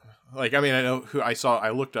problem. Like, I mean, I know who I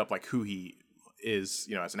looked up like who he is,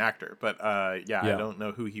 as an actor, but I don't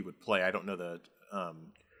know who he would play. I don't know the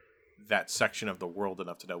that section of the world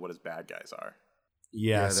enough to know what his bad guys are.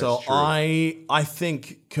 Yeah, so I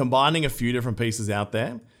think combining a few different pieces out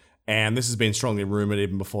there, and this has been strongly rumored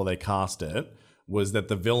even before they cast it, was that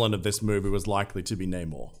the villain of this movie was likely to be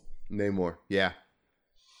Namor. Namor, yeah.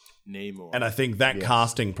 Namor. And I think that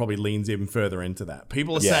casting probably leans even further into that.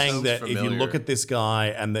 People are saying that if you look at this guy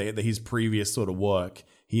and his previous sort of work,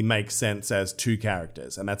 he makes sense as two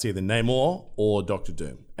characters, and that's either Namor or Doctor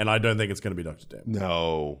Doom. And I don't think it's going to be Doctor Doom.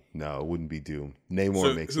 No, it wouldn't be Doom.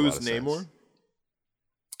 Namor makes a lot of sense. Who's Namor?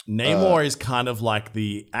 Namor is kind of like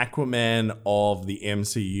the Aquaman of the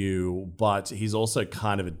MCU, but he's also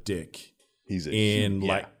kind of a dick. He's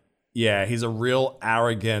he's a real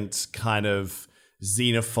arrogant kind of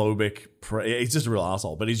xenophobic. He's just a real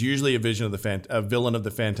asshole, but he's usually a villain of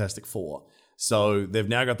the Fantastic Four. So they've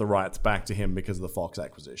now got the rights back to him because of the Fox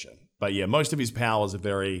acquisition. But yeah, most of his powers are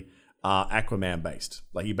very Aquaman based.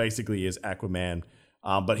 Like he basically is Aquaman.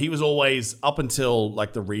 But he was always, up until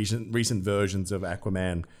like the recent versions of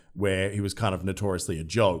Aquaman, where he was kind of notoriously a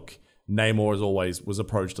joke, Namor was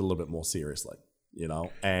approached a little bit more seriously,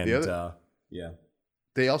 and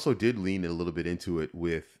They also did lean a little bit into it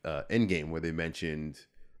with Endgame, where they mentioned,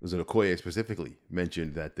 was it Okoye specifically,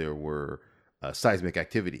 mentioned that there were seismic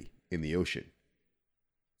activity in the ocean.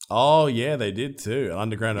 Oh, yeah, they did too. An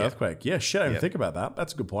underground earthquake. Yeah, shit, I didn't think about that.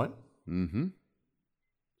 That's a good point. Mm-hmm.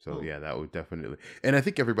 So, that would definitely... And I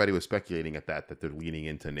think everybody was speculating at that they're leaning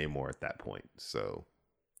into Namor at that point, so...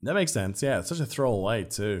 That makes sense, yeah. It's such a throwaway,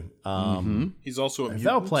 too. He's also a mutant, if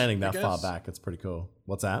they were planning that far back, it's pretty cool.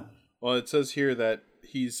 What's that? Well, it says here that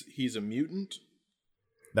he's a mutant.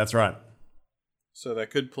 That's right. So that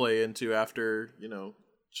could play into after,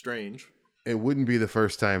 Strange. It wouldn't be the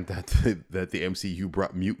first time that the MCU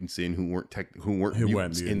brought mutants in who weren't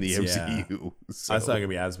mutants in the MCU. Yeah. So. That's not gonna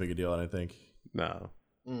be as big a deal, I don't think. No.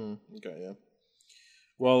 Okay. Yeah.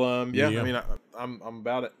 Well. I mean, I'm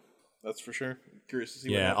about it. That's for sure. Curious to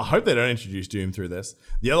see. Yeah. I hope they don't introduce Doom through this.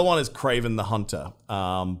 The other one is Kraven the Hunter.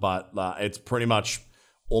 But it's pretty much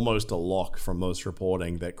almost a lock from most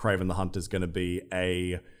reporting that Kraven the Hunter is going to be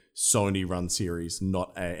a Sony run series,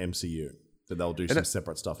 not a MCU. That they'll do some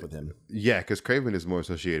separate stuff with him. Yeah, because Kraven is more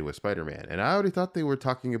associated with Spider-Man. And I already thought they were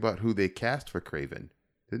talking about who they cast for Kraven.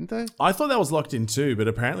 Didn't they? I thought that was locked in too, but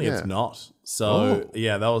apparently it's not. So,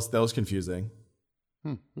 that was confusing.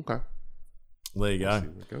 Okay. There you go. Let's see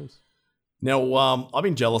where it goes. Now, I've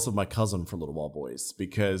been jealous of my cousin for a little while, boys,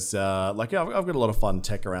 because I've got a lot of fun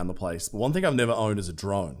tech around the place. But one thing I've never owned is a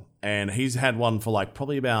drone. And he's had one for like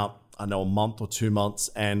probably about, a month or 2 months,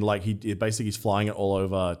 and like he's flying it all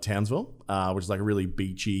over Townsville, which is like a really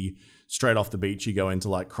beachy, straight off the beach you go into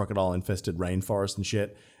like crocodile infested rainforest and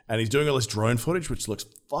shit, and he's doing all this drone footage which looks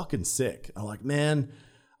fucking sick. I'm like, man,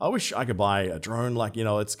 I wish I could buy a drone. Like,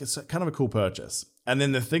 it's kind of a cool purchase. And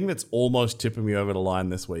then the thing that's almost tipping me over the line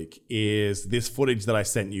this week is this footage that I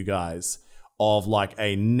sent you guys of like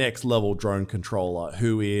a next level drone controller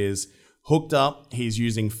who is hooked up. He's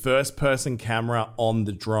using first-person camera on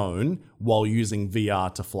the drone while using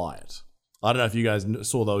VR to fly it. I don't know if you guys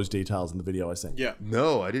saw those details in the video I sent you. Yeah.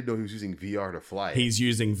 No, I didn't know he was using VR to fly it. He's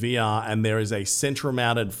using VR, and there is a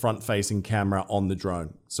center-mounted front-facing camera on the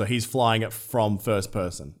drone. So he's flying it from first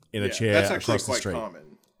person in a chair across the street. That's actually quite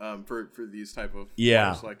common for these type of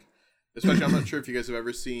cars. Like, especially, I'm not sure if you guys have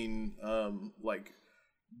ever seen like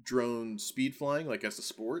drone speed flying, like as a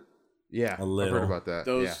sport. Yeah, I've heard about that.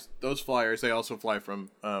 Those flyers, they also fly from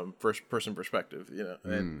first person perspective,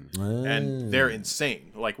 and they're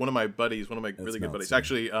insane. Like one of my really good buddies,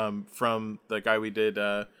 actually, from the guy we did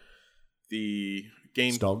the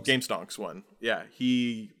Game Stonks one. Yeah,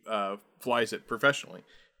 he flies it professionally,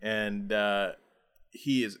 and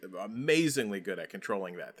he is amazingly good at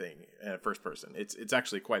controlling that thing in first person. It's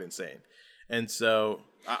actually quite insane. And so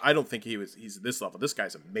I don't think he's at this level. This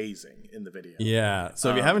guy's amazing in the video. Yeah. So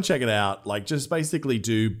if you haven't checked it out, like just basically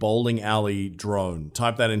do bowling alley drone,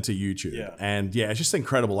 type that into YouTube. Yeah. And yeah, it's just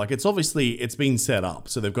incredible. Like it's been set up.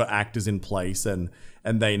 So they've got actors in place and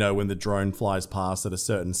they know when the drone flies past at a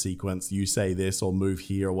certain sequence, you say this or move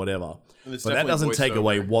here or whatever. But that doesn't take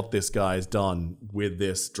away what this guy's done with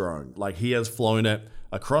this drone. Like he has flown it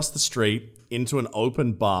across the street into an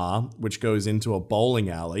open bar, which goes into a bowling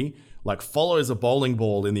alley, like follows a bowling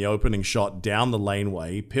ball in the opening shot down the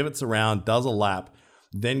laneway, pivots around, does a lap,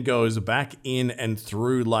 then goes back in and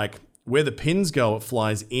through like where the pins go, it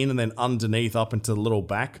flies in and then underneath up into the little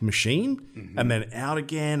back machine and then out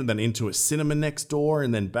again and then into a cinema next door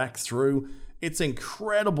and then back through. It's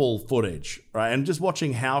incredible footage, right? And just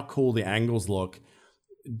watching how cool the angles look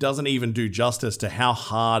doesn't even do justice to how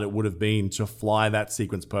hard it would have been to fly that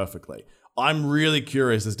sequence perfectly. I'm really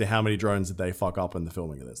curious as to how many drones did they fuck up in the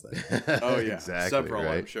filming of this thing. Oh yeah, exactly. Several,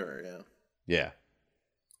 right? I'm sure. Yeah. Yeah.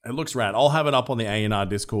 It looks rad. I'll have it up on the A&R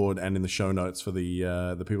Discord and in the show notes for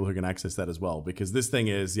the people who can access that as well, because this thing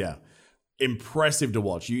is, impressive to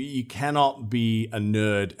watch. You cannot be a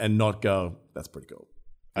nerd and not go, that's pretty cool.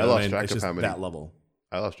 I lost track of how many. That level.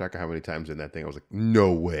 I lost track of how many times in that thing I was like,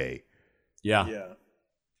 no way. Yeah. Yeah.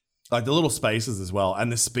 Like the little spaces as well. And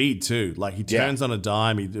the speed too. Like he turns on a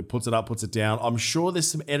dime, he puts it up, puts it down. I'm sure there's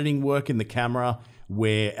some editing work in the camera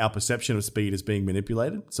where our perception of speed is being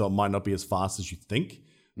manipulated. So it might not be as fast as you think.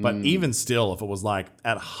 But even still, if it was like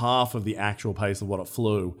at half of the actual pace of what it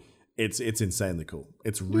flew, it's insanely cool.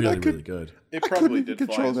 It's really, really good. It probably did did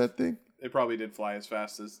control that thing. It probably did fly as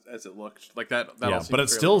fast as it looked. Like that. Yeah, but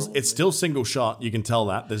it's still single shot. You can tell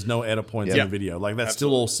that. There's no edit points in the video. Like that's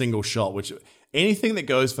still all single shot, which anything that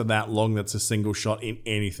goes for that long that's a single shot in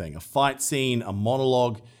anything, a fight scene, a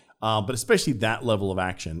monologue, but especially that level of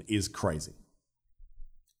action is crazy.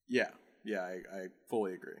 Yeah, I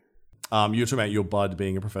fully agree. You were talking about your bud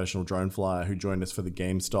being a professional drone flyer who joined us for the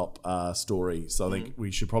GameStop story. So I think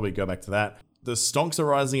we should probably go back to that. The stonks are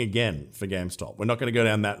rising again for GameStop. We're not going to go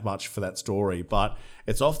down that much for that story, but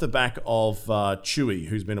it's off the back of Chewy,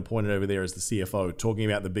 who's been appointed over there as the CFO, talking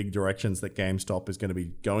about the big directions that GameStop is going to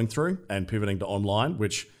be going through and pivoting to online,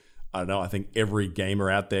 which, I don't know, I think every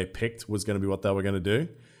gamer out there picked was going to be what they were going to do.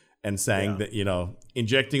 And saying that,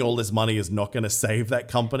 injecting all this money is not going to save that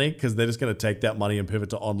company because they're just going to take that money and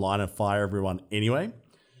pivot to online and fire everyone anyway.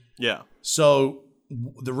 Yeah. So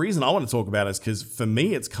the reason I want to talk about it is because for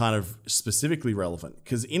me, it's kind of specifically relevant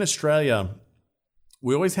because in Australia,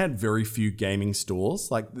 we always had very few gaming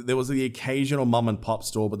stores. Like there was the occasional mum and pop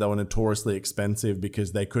store, but they were notoriously expensive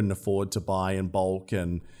because they couldn't afford to buy in bulk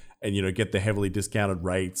and get the heavily discounted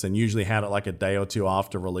rates and usually had it like a day or two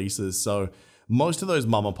after releases. So most of those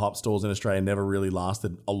mum and pop stores in Australia never really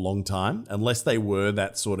lasted a long time unless they were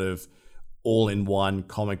that sort of all-in-one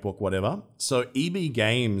comic book, whatever. So EB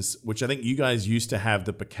Games, which I think you guys used to have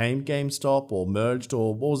that became GameStop or merged,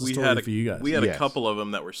 or what was the story for you guys? We had a couple of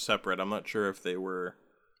them that were separate. I'm not sure if they were...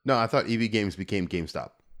 No, I thought EB Games became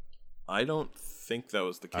GameStop. I don't think that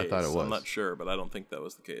was the case. I thought it was. I'm not sure, but I don't think that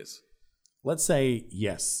was the case. Let's say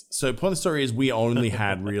yes. So point of the story is we only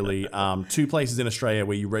had really two places in Australia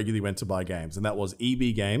where you regularly went to buy games, and that was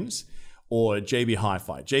EB Games or JB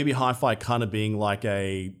Hi-Fi. JB Hi-Fi kind of being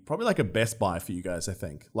probably like a Best Buy for you guys, I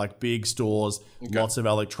think. Like big stores, lots of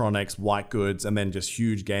electronics, white goods, and then just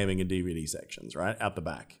huge gaming and DVD sections, right? Out the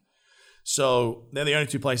back. So they're the only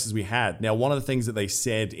two places we had. Now, one of the things that they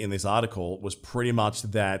said in this article was pretty much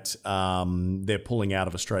that they're pulling out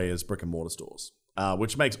of Australia's brick and mortar stores.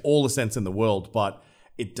 Which makes all the sense in the world, but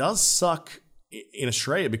it does suck in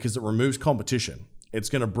Australia because it removes competition. It's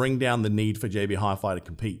going to bring down the need for JB Hi-Fi to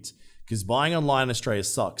compete because buying online in Australia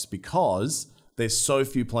sucks because there's so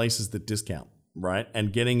few places that discount, right?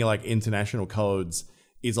 And getting like international codes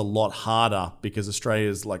is a lot harder because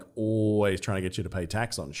Australia's like always trying to get you to pay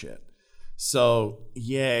tax on shit. So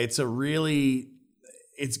yeah, it's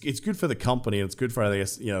good for the company and it's good for, I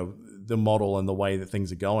guess, the model and the way that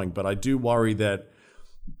things are going. But I do worry that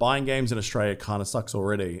buying games in Australia kind of sucks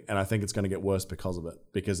already. And I think it's going to get worse because of it,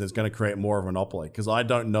 because it's going to create more of a monopoly. Because I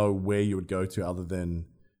don't know where you would go to other than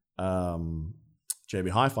JB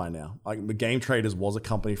Hi-Fi now. Like the Game Traders was a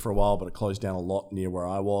company for a while, but it closed down a lot near where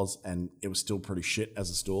I was. And it was still pretty shit as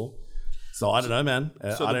a store. So I don't know, man. I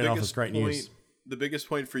don't know if it's great news. The biggest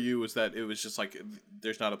point for you was that it was just like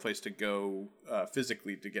there's not a place to go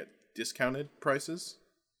physically to get discounted prices.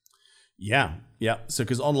 Yeah. So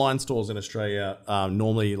because online stores in Australia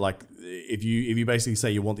normally, like if you basically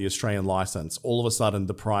say you want the Australian license, all of a sudden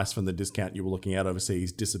the price from the discount you were looking at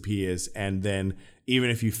overseas disappears, and then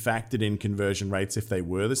even if you factored in conversion rates, if they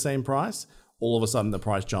were the same price, all of a sudden the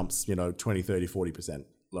price jumps 20, 30, 40%.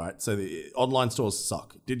 Right. So the online stores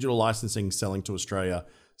suck. Digital licensing selling to Australia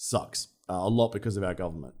sucks a lot because of our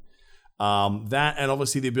government. That and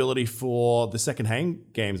obviously the ability for the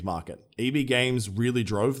secondhand games market. EB Games really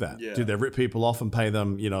drove that. Yeah. Did they rip people off and pay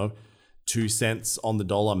them, 2 cents on the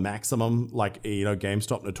dollar maximum, like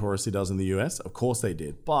GameStop notoriously does in the US? Of course they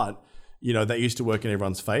did. But, that used to work in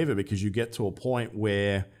everyone's favor because you get to a point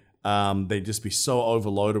where they'd just be so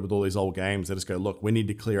overloaded with all these old games. They just go, look, we need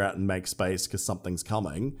to clear out and make space because something's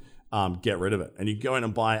coming. Get rid of it. And you go in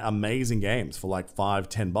and buy amazing games for like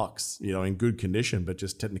 $5-10, in good condition, but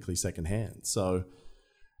just technically secondhand. So,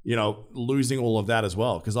 losing all of that as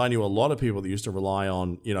well. Because I knew a lot of people that used to rely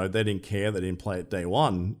on, they didn't care. They didn't play it day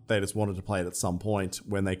one. They just wanted to play it at some point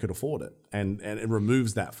when they could afford it. And it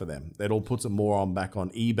removes that for them. It all puts it more back on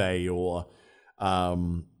eBay or,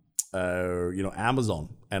 Amazon.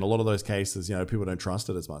 And a lot of those cases, people don't trust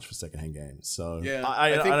it as much for secondhand games. So Yeah,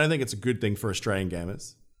 I don't think it's a good thing for Australian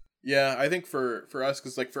gamers. Yeah, I think for us,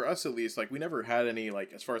 because like for us at least, like we never had any,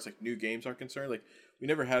 like as far as like new games are concerned, like we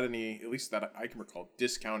never had any, at least that I can recall,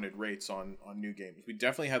 discounted rates on new games. We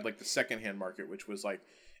definitely had like the secondhand market, which was like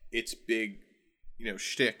its big,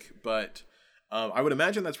 shtick. But I would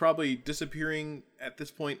imagine that's probably disappearing at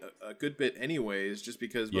this point a good bit, anyways, just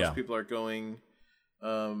because most people are going,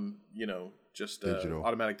 just digital.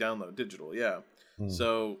 Automatic download, digital. Yeah.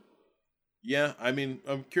 So. Yeah, I mean,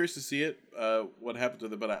 I'm curious to see it, what happens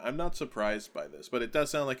with it, but I'm not surprised by this. But it does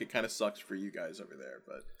sound like it kind of sucks for you guys over there.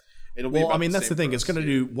 But it'll be. Well, I mean, that's the thing. It's going to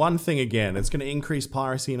do one thing again. It's going to increase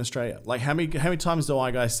piracy in Australia. Like, how many times do I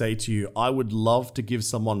guys say to you, I would love to give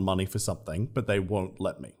someone money for something, but they won't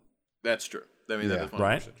let me? That's true. I mean, that is 100%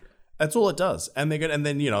 right? true. That's all it does. And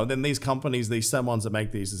then these companies, these same ones that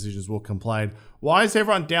make these decisions will complain. Why is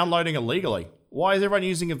everyone downloading illegally? Why is everyone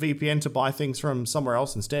using a VPN to buy things from somewhere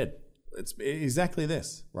else instead? It's exactly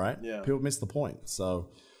this, right? Yeah. People miss the point. So,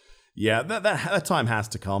 yeah, that time has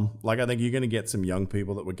to come. Like, I think you're going to get some young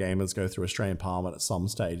people that were gamers go through Australian Parliament at some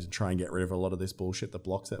stage and try and get rid of a lot of this bullshit that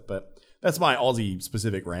blocks it. But that's my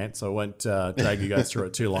Aussie-specific rant, so I won't drag you guys through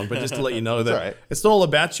it too long. But just to let you know that it's not all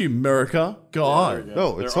about you, America. God. Yeah,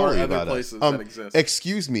 no, it's there totally are other about places us. that exist.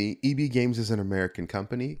 Excuse me, EB Games is an American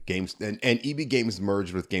company. And EB Games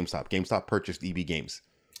merged with GameStop. GameStop purchased EB Games.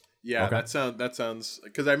 Yeah, Okay. that sounds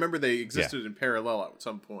because I remember they existed in parallel at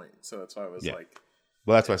some point, so that's why I was like,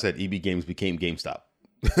 Well, that's why I said EB Games became GameStop.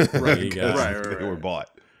 Right, you go. Right. They were bought.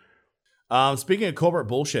 Speaking of corporate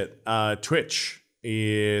bullshit, Twitch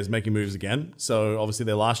is making moves again. So obviously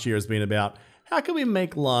their last year has been about how can we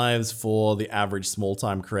make lives for the average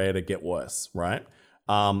small-time creator get worse, right?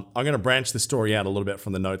 I'm going to branch the story out a little bit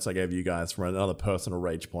from the notes I gave you guys from another personal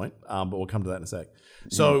rage point, but we'll come to that in a sec.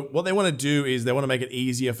 So what they want to do is they want to make it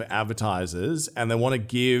easier for advertisers, and they want to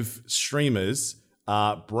give streamers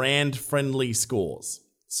brand-friendly scores.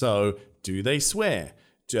 So do they swear?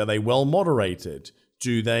 Are they well moderated?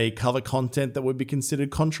 Do they cover content that would be considered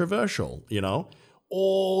controversial?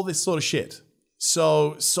 All this sort of shit.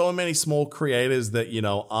 So many small creators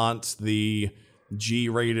that, aren't the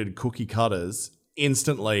G-rated cookie cutters,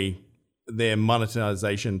 instantly their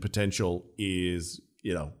monetization potential is,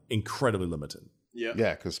 incredibly limited. yeah,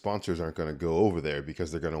 Yeah, because sponsors aren't going to go over there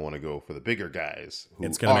because they're going to want to go for the bigger guys.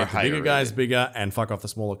 It's going to make the bigger guys bigger and fuck off the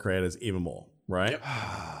smaller creators even more, right? Yep.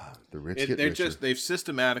 The rich get richer. They've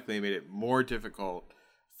systematically made it more difficult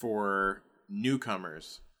for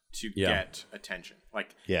newcomers to get attention.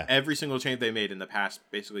 Like every single change they made in the past,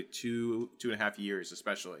 basically 2.5 years,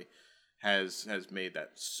 especially, has made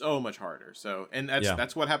that so much harder. So, and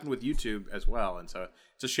that's what happened with YouTube as well. And so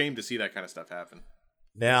it's a shame to see that kind of stuff happen.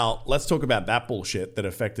 Now, let's talk about that bullshit that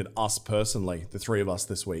affected us personally, the three of us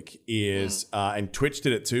this week, is, and Twitch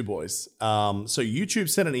did it too, boys. So YouTube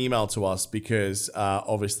sent an email to us because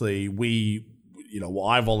obviously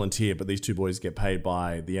I volunteer, but these two boys get paid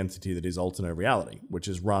by the entity that is Alternate Reality, which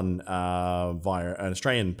is run via an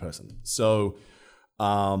Australian person. So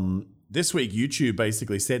this week, YouTube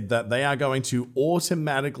basically said that they are going to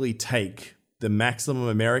automatically take the maximum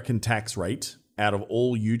American tax rate out of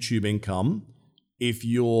all YouTube income if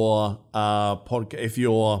your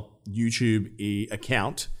YouTube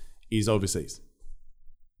account is overseas,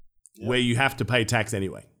 where you have to pay tax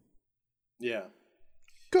anyway. Yeah.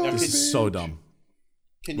 This is so dumb.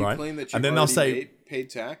 Can you claim that and you've then they'll already say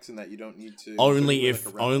paid tax and that you don't need to only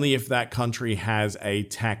if that country has a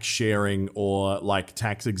tax sharing or like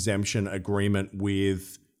tax exemption agreement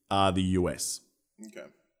with the US. Okay.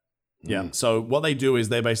 Yeah. So what they do is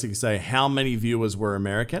they basically say how many viewers were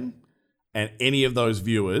American, and any of those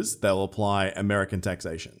viewers, they'll apply American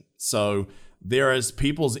taxation. So there is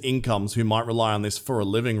people's incomes who might rely on this for a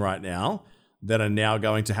living right now that are now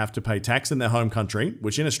going to have to pay tax in their home country,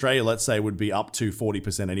 which in Australia, let's say, would be up to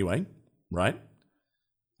 40% anyway, right?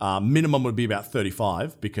 Minimum would be about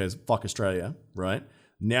 35 because fuck Australia, right?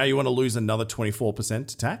 Now you want to lose another 24%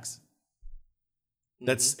 to tax?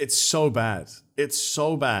 It's so bad. It's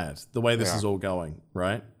so bad the way this is all going,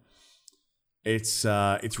 right? It's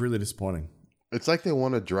really disappointing. It's like they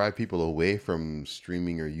want to drive people away from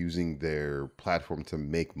streaming or using their platform to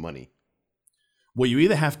make money. Well, you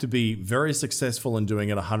either have to be very successful in doing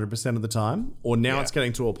it 100% of the time, or now it's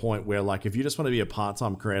getting to a point where, like, if you just want to be a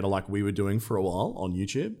part-time creator like we were doing for a while on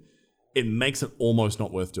YouTube, it makes it almost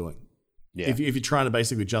not worth doing. Yeah. If you're trying to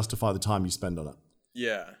basically justify the time you spend on it.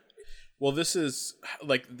 Yeah. Well, this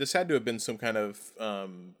had to have been some kind of,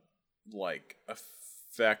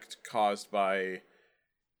 effect caused by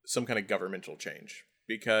some kind of governmental change.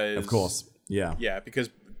 Because... Of course. Yeah. Yeah, because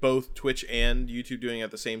both Twitch and YouTube doing it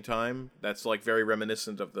at the same time, that's like very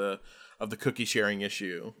reminiscent of the cookie sharing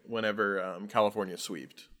issue whenever California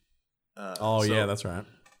sweeped. Yeah, that's right.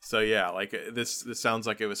 So yeah, like this sounds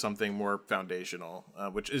like it was something more foundational,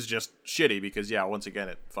 which is just shitty because once again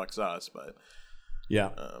it fucks us. But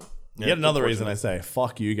yet another reason I say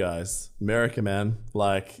fuck you guys, America, man.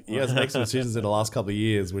 Like you guys make some decisions in the last couple of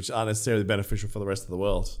years which aren't necessarily beneficial for the rest of the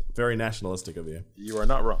world. Very nationalistic of you. You are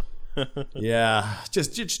not wrong. Yeah,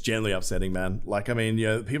 just generally upsetting, man. Like, I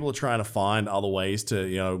mean, people are trying to find other ways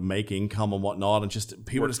to, make income and whatnot, and just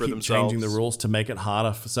people just keep changing the rules to make it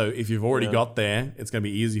harder. So if you've already got there, it's going to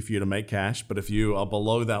be easy for you to make cash. But if you are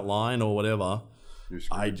below that line or whatever,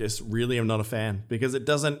 I just really am not a fan because it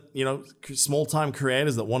doesn't, small time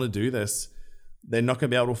creators that want to do this, they're not going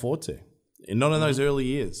to be able to afford to. And not in those early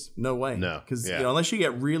years. No way. No. Because, unless you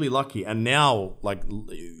get really lucky, and now,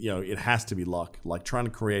 it has to be luck. Like, trying to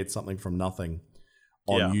create something from nothing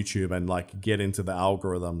on YouTube and, get into the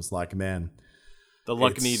algorithms, man. The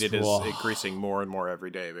luck needed is increasing more and more every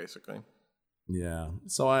day, basically. Yeah.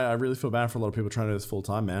 So I really feel bad for a lot of people trying to do this full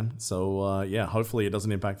time, man. So, hopefully it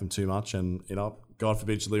doesn't impact them too much. And, God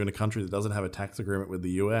forbid you live in a country that doesn't have a tax agreement with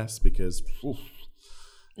the US because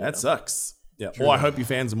that sucks. Yeah. True. Or I hope your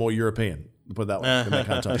fans are more European. Put it that way. They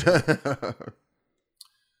can't touch it.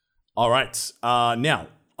 All right. Now,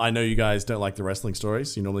 I know you guys don't like the wrestling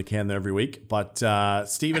stories. You normally can there every week. But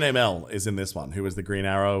Stephen Amell is in this one, who is the Green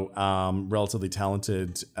Arrow, relatively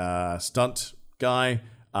talented stunt guy.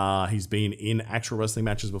 He's been in actual wrestling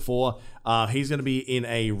matches before. He's going to be in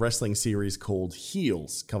a wrestling series called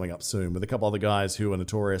Heels coming up soon with a couple other guys who are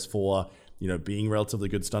notorious for, being relatively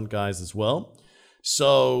good stunt guys as well.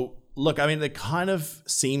 So... Look, I mean, it kind of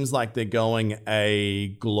seems like they're going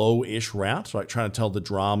a Glow-ish route, like trying to tell the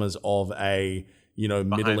dramas of a,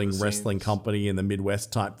 middling wrestling company in the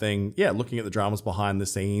Midwest type thing. Yeah, looking at the dramas behind the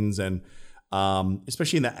scenes and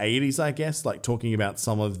especially in the 80s, I guess, talking about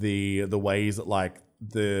some of the ways that,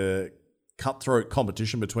 the cutthroat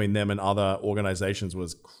competition between them and other organizations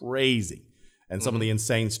was crazy and some of the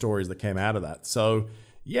insane stories that came out of that. So,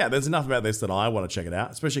 yeah, there's enough about this that I want to check it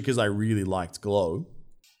out, especially because I really liked Glow.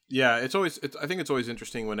 Yeah, I think it's always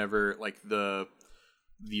interesting whenever the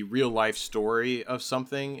real life story of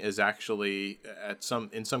something is actually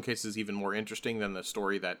in some cases even more interesting than the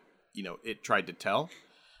story that it tried to tell,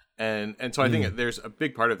 and so I think there's a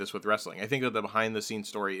big part of this with wrestling. I think that the behind the scenes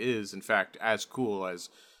story is in fact as cool as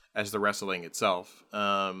the wrestling itself.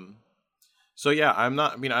 So yeah, I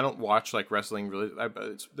don't watch wrestling really.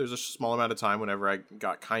 There's a small amount of time whenever I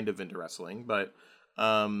got kind of into wrestling, but.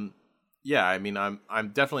 Yeah, I mean, I'm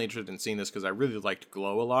definitely interested in seeing this because I really liked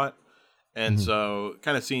Glow a lot, and so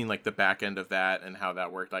kind of seeing the back end of that and how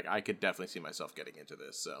that worked, I could definitely see myself getting into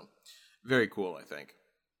this. So, very cool, I think.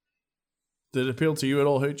 Did it appeal to you at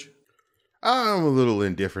all, Hooch? I'm a little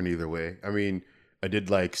indifferent either way. I mean, I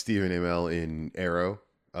did like Stephen Amell in Arrow,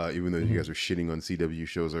 even though you guys were shitting on CW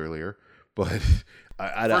shows earlier. But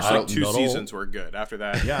I don't. Two seasons were good. After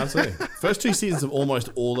that, yeah, absolutely. First two seasons of almost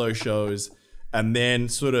all those shows. And then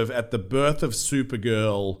sort of at the birth of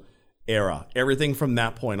Supergirl era, everything from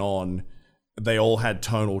that point on, they all had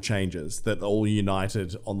tonal changes that all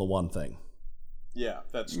united on the one thing. Yeah,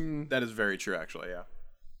 that is very true, actually, yeah.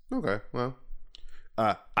 Okay, well,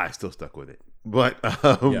 I still stuck with it. But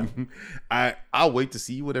I'll wait to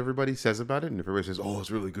see what everybody says about it. And if everybody says, oh,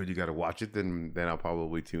 it's really good, you got to watch it, then I'll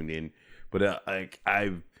probably tune in. But I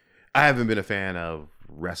haven't been a fan of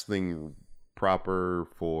wrestling proper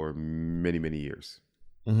for many years,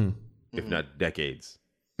 if not decades.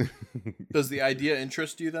 Does the idea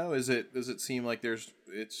interest you though? Does it seem like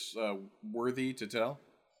it's worthy to tell?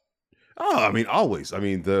 Oh, I mean, always. I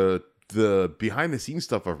mean, the behind the scenes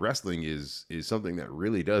stuff of wrestling is something that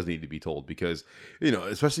really does need to be told, because,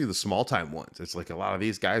 especially the small time ones. It's like a lot of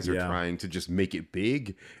these guys are trying to just make it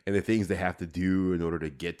big, and the things they have to do in order to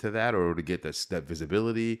get to that, or to get that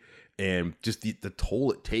visibility, and just the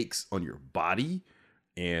toll it takes on your body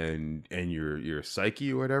and your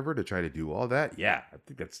psyche or whatever to try to do all that. Yeah, I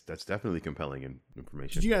think that's definitely compelling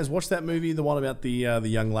information. Did you guys watch that movie, the one about the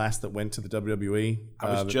young lass that went to the WWE?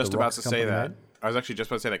 I was just about to say that. I was actually just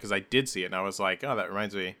about to say that because I did see it, and I was like, oh, that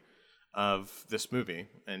reminds me of this movie.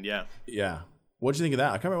 And yeah. What did you think of that?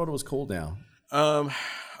 I can't remember what it was called now. I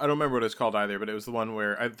don't remember what it's called either, but it was the one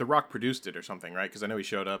where The Rock produced it or something, right? Because I know he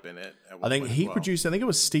showed up in it. I think he produced. I think it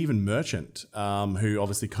was Stephen Merchant, who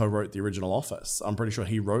obviously co-wrote the original Office. I'm pretty sure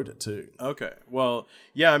he wrote it too. Okay, well,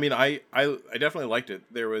 yeah. I mean, I definitely liked it.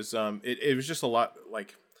 There was it was just a lot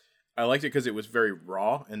like. I liked it because it was very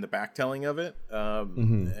raw in the backtelling of it,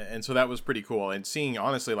 and so that was pretty cool. And seeing,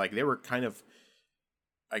 honestly, like they were kind of,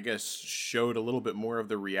 I guess, showed a little bit more of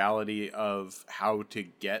the reality of how to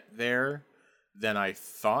get there than I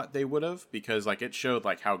thought they would have, because like it showed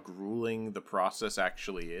like how grueling the process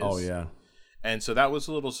actually is. Oh yeah, and so that was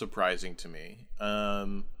a little surprising to me.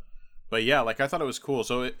 But yeah, like I thought it was cool.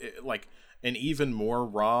 So it like an even more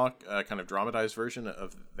raw, kind of dramatized version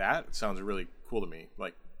of that sounds really cool to me.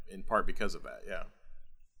 Like. In part because of that,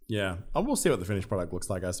 yeah. And we'll see what the finished product looks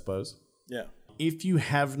like, I suppose. Yeah. If you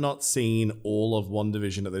have not seen all of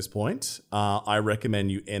WandaVision at this point, I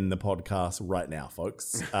recommend you end the podcast right now,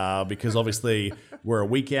 folks, because obviously we're a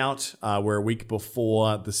week out. We're a week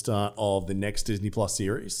before the start of the next Disney Plus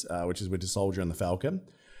series, which is Winter Soldier and the Falcon.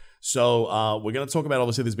 So we're going to talk about,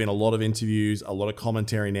 obviously, there's been a lot of interviews, a lot of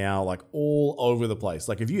commentary now, like all over the place.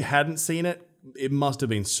 Like if you hadn't seen it, it must have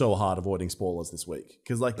been so hard avoiding spoilers this week,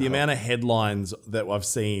 because like the amount of headlines that I've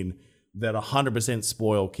seen that 100%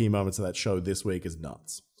 spoil key moments of that show this week is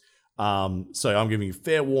nuts. So I'm giving you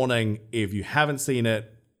fair warning. If you haven't seen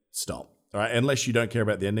it, stop. All right, unless you don't care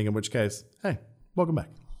about the ending, in which case, hey, welcome back.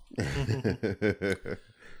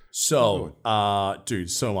 So,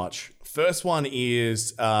 dude, so much. First one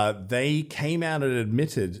is they came out and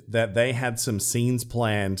admitted that they had some scenes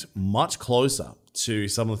planned much closer to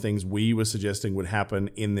some of the things we were suggesting would happen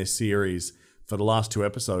in this series for the last 2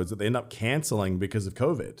 episodes that they end up canceling because of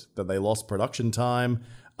COVID, that they lost production time.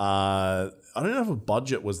 I don't know if a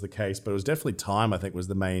budget was the case, but it was definitely time, I think, was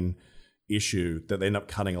the main issue, that they end up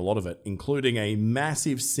cutting a lot of it, including a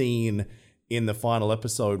massive scene in the final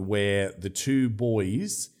episode where the 2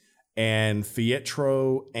 boys and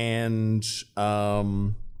Pietro and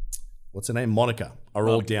what's her name? Monica are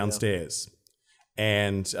all downstairs. Yeah.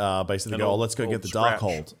 And basically go, let's go get the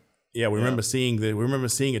Darkhold. Yeah, we remember seeing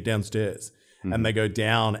it downstairs. Mm-hmm. And they go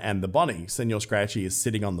down, and the bunny, Senor Scratchy, is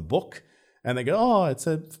sitting on the book. And they go, oh, it's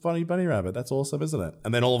a funny bunny rabbit. That's awesome, isn't it?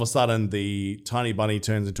 And then all of a sudden, the tiny bunny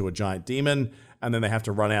turns into a giant demon, and then they have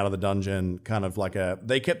to run out of the dungeon, kind of like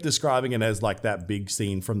they kept describing it as like that big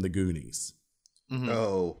scene from the Goonies. Mm-hmm.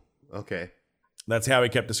 Oh, okay. That's how he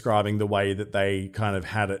kept describing the way that they kind of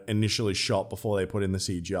had it initially shot before they put in the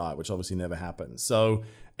CGI, which obviously never happened. So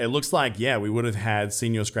it looks like, we would have had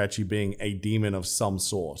Senor Scratchy being a demon of some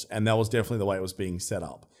sort. And that was definitely the way it was being set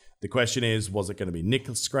up. The question is, was it going to be Nick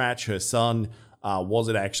Scratch, her son? Was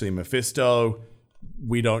it actually Mephisto?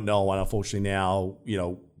 We don't know. And unfortunately now,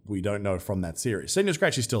 we don't know from that series. Senor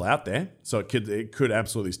Scratch is still out there, so it could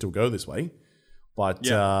absolutely still go this way. But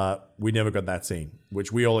we never got that scene,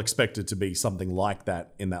 which we all expected to be something like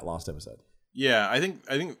that in that last episode. Yeah, I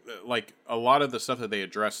think like a lot of the stuff that they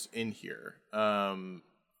addressed in here,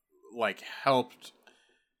 like helped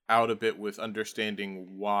out a bit with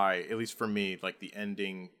understanding why, at least for me, like the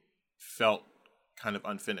ending felt kind of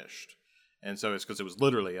unfinished, and so it's because it was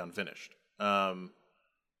literally unfinished.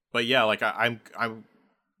 But yeah, like I'm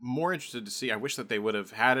more interested to see. I wish that they would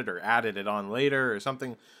have had it or added it on later or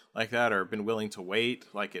something like that, or been willing to wait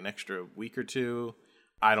like an extra week or two.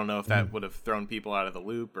 I don't know if that would have thrown people out of the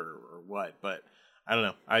loop or what, but I don't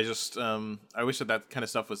know. I just I wish that kind of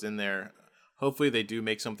stuff was in there. Hopefully they do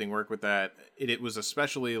make something work with that. It was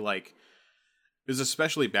especially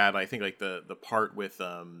bad. I think like the part with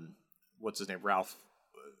what's his name, Ralph,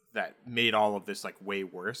 that made all of this like way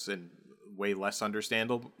worse and way less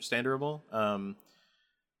understandable.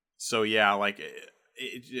 So yeah, like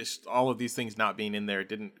it just, all of these things not being in there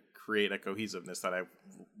didn't create a cohesiveness that I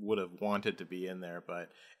would have wanted to be in there. But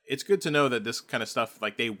it's good to know that this kind of stuff,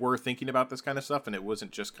 like they were thinking about this kind of stuff, and it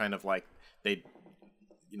wasn't just kind of like they,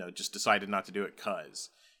 just decided not to do it 'cause,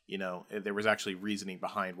 there was actually reasoning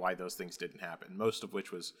behind why those things didn't happen, most of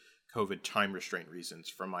which was COVID time restraint reasons,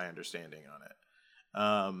 from my understanding on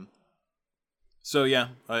it. So yeah,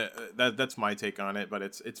 that's my take on it, but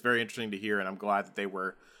it's very interesting to hear, and I'm glad that they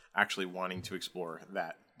were actually wanting to explore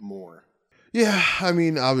that more. Yeah, I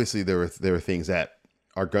mean, obviously there were things that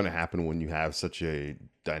are going to happen when you have such a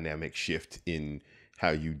dynamic shift in how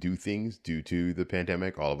you do things due to the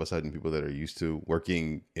pandemic. All of a sudden, people that are used to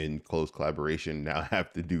working in close collaboration now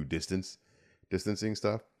have to do distancing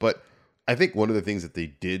stuff. But I think one of the things that they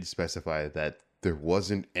did specify that there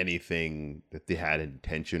wasn't anything that they had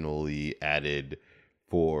intentionally added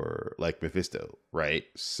for like Mephisto, right?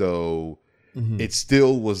 So it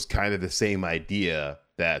still was kind of the same idea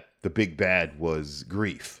that the big bad was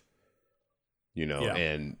grief,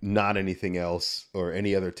 and not anything else or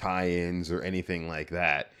any other tie-ins or anything like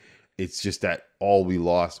that. It's just that all we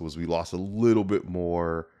lost a little bit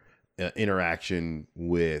more interaction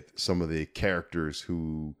with some of the characters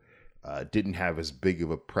who didn't have as big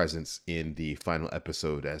of a presence in the final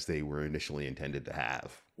episode as they were initially intended to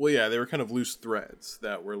have. Well, yeah, they were kind of loose threads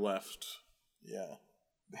that were left,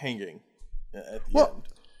 hanging at the end.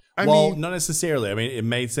 I mean, not necessarily. I mean, it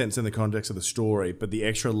made sense in the context of the story, but the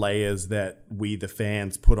extra layers that we, the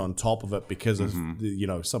fans, put on top of it because of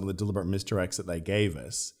some of the deliberate misdirects that they gave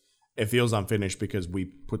us, it feels unfinished because we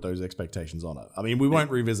put those expectations on it. I mean, we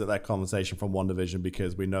won't revisit that conversation from WandaVision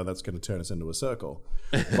because we know that's going to turn us into a circle.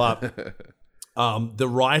 But the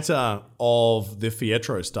writer of the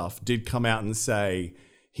Fietro stuff did come out and say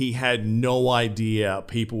he had no idea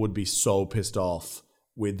people would be so pissed off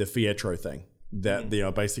with the Fietro thing. That,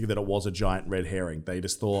 basically that it was a giant red herring. They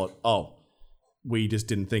just thought, we just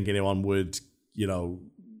didn't think anyone would,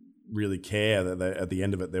 really care that at the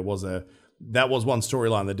end of it, that was one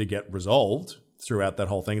storyline that did get resolved throughout that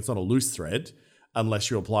whole thing. It's not a loose thread unless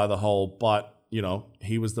you apply the whole, but,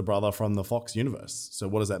 he was the brother from the Fox universe. So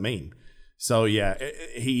what does that mean? So yeah,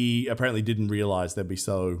 he apparently didn't realize there'd be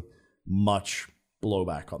so much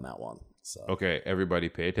blowback on that one. So. Okay, everybody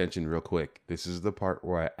pay attention real quick. This is the part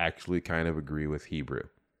where I actually kind of agree with Hebrew.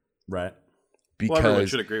 Right. Because everyone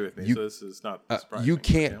should agree with me, so this is not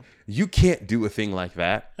surprising. You can't do a thing like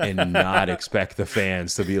that and not expect the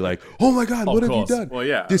fans to be like, oh my God, what have you done? Well,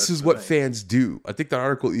 yeah. This is what fans do. I think the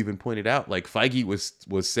article even pointed out, like Feige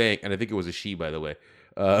was saying, and I think it was a she, by the way,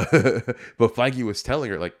 but Feige was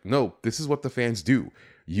telling her, like, no, this is what the fans do.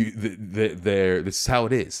 This is how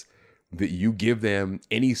it is. That you give them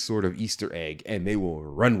any sort of Easter egg and they will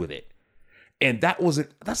run with it. And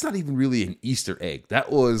that's not even really an Easter egg.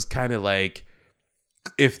 That was kind of like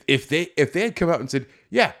if they had come out and said,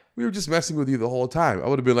 yeah, we were just messing with you the whole time, I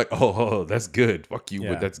would have been like, oh, that's good. Fuck you,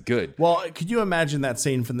 but that's good. Well, could you imagine that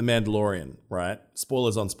scene from The Mandalorian, right?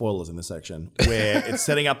 Spoilers on spoilers in this section, where it's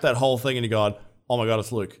setting up that whole thing and you go, oh my God,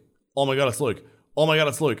 it's Luke. Oh my God, it's Luke. Oh my God,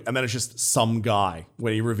 it's Luke. And then it's just some guy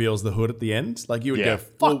when he reveals the hood at the end. Like, you would go,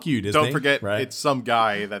 fuck you, Disney. Don't forget, right? It's some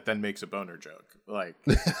guy that then makes a boner joke. Like,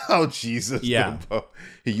 oh, Jesus. Yeah.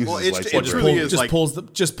 He uses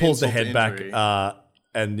just pulls the head back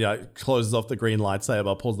and closes off the green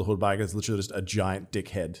lightsaber, pulls the hood back. It's literally just a giant dick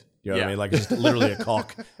head. You know what I mean? Like, it's just literally a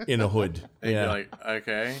cock in a hood. And you're like,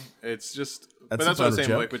 okay. It's just, but that's what I'm saying.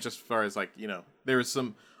 Like, but just as far as like, there was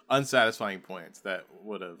some unsatisfying points that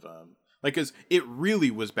would have, because it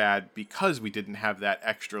really was bad because we didn't have that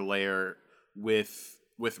extra layer with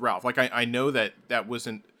Ralph. Like, I know that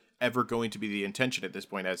wasn't ever going to be the intention at this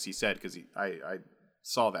point, as he said, because I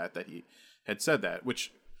saw that he had said that,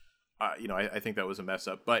 which, I think that was a mess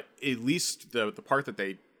up. But at least the part that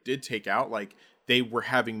they did take out, like, they were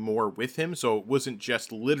having more with him, so it wasn't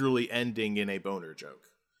just literally ending in a boner joke.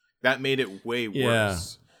 That made it way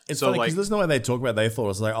worse. It's funny because there's no way they talk about it. They thought it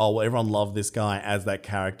was like, oh, well, everyone loved this guy as that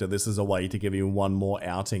character. This is a way to give you one more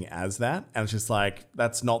outing as that. And it's just like,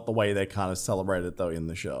 that's not the way they kind of celebrate it, though, in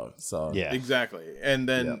the show. So yeah, exactly. And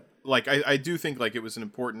then, I do think, like, it was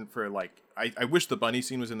important for, like, I wish the bunny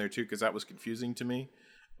scene was in there, too, because that was confusing to me.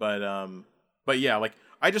 But yeah, like,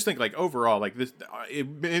 I just think, like, overall, like, this,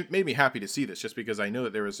 it made me happy to see this just because I know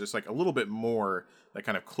that there was just, like, a little bit more that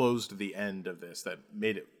kind of closed the end of this that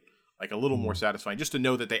made it, like, a little more satisfying, just to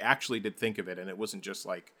know that they actually did think of it, and it wasn't just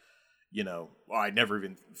like, I never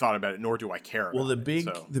even thought about it, nor do I care about it.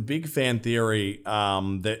 The big fan theory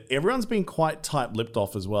that everyone's been quite tight-lipped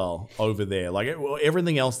off as well over there. Like,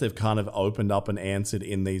 everything else they've kind of opened up and answered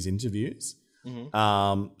in these interviews.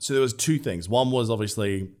 Mm-hmm. So there was two things. One was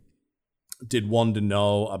obviously, did Wanda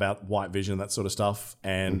know about White Vision and that sort of stuff?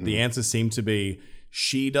 And the answer seemed to be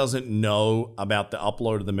she doesn't know about the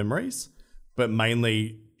upload of the memories, but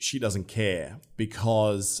mainly she doesn't care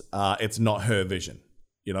because it's not her vision.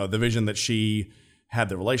 The vision that she had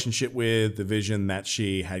the relationship with, the Vision that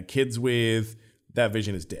she had kids with, that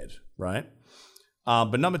Vision is dead, right?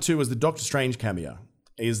 But number 2 was the Doctor Strange cameo.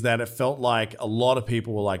 Is that it felt like a lot of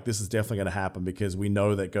people were like, this is definitely going to happen because we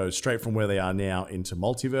know that goes straight from where they are now into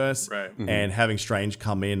multiverse. Right. Mm-hmm. And having Strange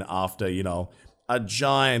come in after, a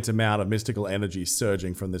giant amount of mystical energy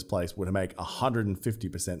surging from this place would make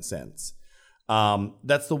 150% sense.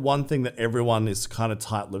 That's the one thing that everyone is kind of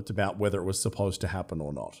tight-lipped about whether it was supposed to happen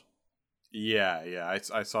or not. Yeah.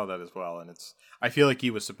 I saw that as well. And I feel like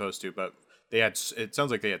he was supposed to, but it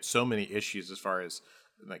sounds like they had so many issues as far as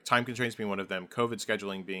like time constraints being one of them, COVID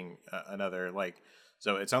scheduling being another,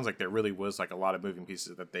 so it sounds like there really was like a lot of moving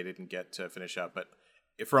pieces that they didn't get to finish up. But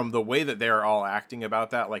from the way that they're all acting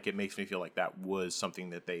about that, like it makes me feel like that was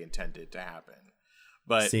something that they intended to happen.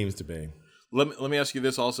 But seems to be. Let me ask you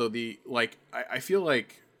this also. I feel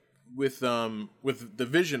like with the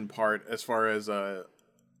Vision part, as far as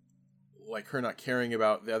like her not caring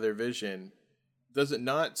about the other Vision, does it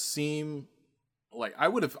not seem like I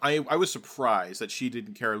was surprised that she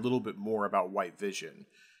didn't care a little bit more about White Vision,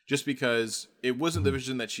 just because it wasn't the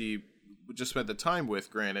Vision that she just spent the time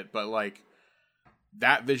with, granted, but like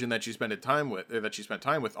that Vision that she spent time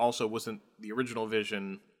with also wasn't the original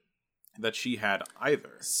Vision that she had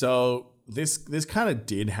either. So this kind of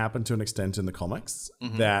did happen to an extent in the comics,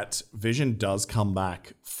 that Vision does come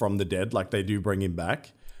back from the dead, like they do bring him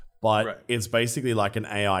back. But it's basically like an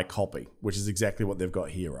AI copy, which is exactly what they've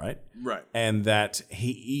got here, right? Right. And that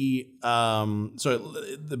so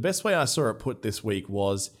the best way I saw it put this week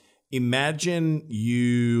was, imagine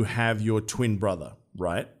you have your twin brother,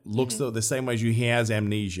 right? Looks the same way as you, he has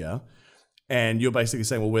amnesia. And you're basically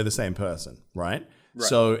saying, well, we're the same person, right?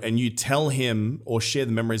 So, and you tell him or share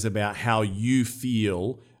the memories about how you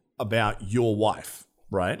feel about your wife,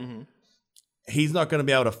 right? He's not going to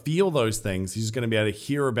be able to feel those things. He's going to be able to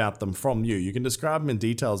hear about them from you. You can describe them in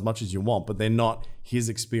detail as much as you want, but they're not his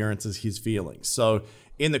experiences, his feelings. So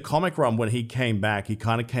in the comic run, when he came back, he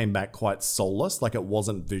kind of came back quite soulless, like it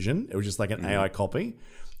wasn't Vision. It was just like an AI copy.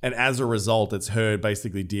 And as a result, it's her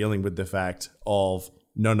basically dealing with the fact of,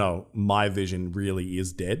 no, my Vision really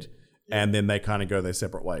is dead. And then they kind of go their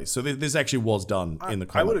separate ways. So this actually was done in the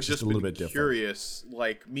comics. I would have just a little bit different. Curious,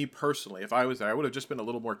 like me personally, if I was there, I would have just been a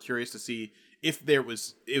little more curious to see if it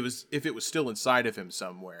was still inside of him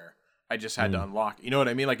somewhere. I just had to unlock. You know what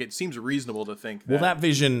I mean? Like it seems reasonable to think that. Well, that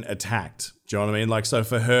Vision attacked. Do you know what I mean? Like, so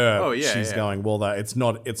for her, she's going, well, it's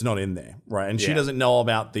not in there, right? And she doesn't know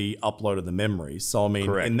about the upload of the memories. So I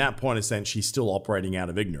mean, in that point of sense, she's still operating out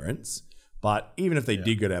of ignorance. But even if they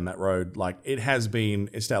did go down that road, like it has been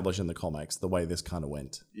established in the comics the way this kind of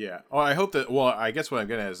went. Yeah. Well, I hope that. Well, I guess what I'm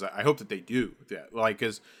getting at is I hope that they do that. Like,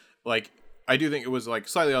 because like I do think it was like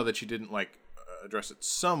slightly odd that she didn't like address it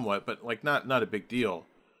somewhat, but like not a big deal.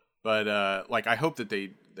 But like I hope that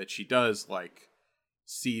she does like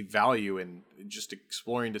see value in just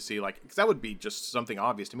exploring to see like, because that would be just something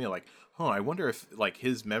obvious to me. Like, I wonder if like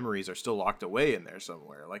his memories are still locked away in there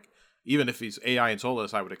somewhere. Like. Even if he's AI and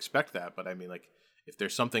soulless, I would expect that. But I mean, like, if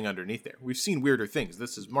there's something underneath there, we've seen weirder things.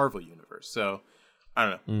 This is Marvel Universe, so I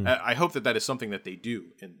don't know. I hope that is something that they do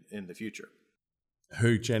in the future.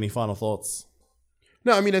 Hooch, any final thoughts?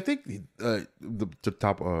 No, I mean, I think the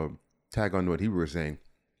top tag on what he was saying.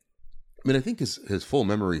 I mean, I think his full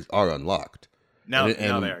memories are unlocked now.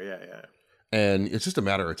 Now they are, yeah. And it's just a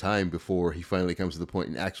matter of time before he finally comes to the point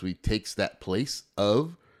and actually takes that place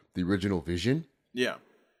of the original Vision. Yeah.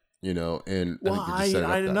 You know, and well, I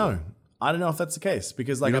don't know. I don't know if that's the case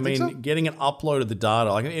because, like, I mean, getting an upload of the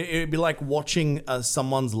data, like, it'd be like watching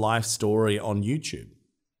someone's life story on YouTube.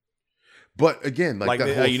 But again, like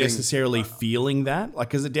that whole are you necessarily feeling that? Like,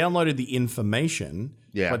 because it downloaded the information,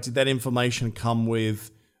 but did that information come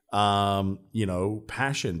with,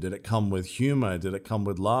 passion? Did it come with humor? Did it come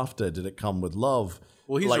with laughter? Did it come with love?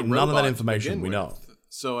 Well, he's like a none of that information we know.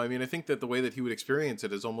 So, I mean, I think that the way that he would experience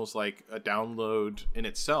it is almost like a download in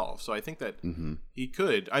itself. So I think that he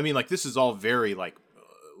could. I mean, like, this is all very, like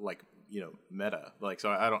meta. Like, so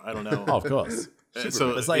I don't know. Oh, of course.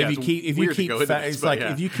 So it's like if you keep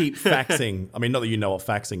faxing. I mean, not that you know what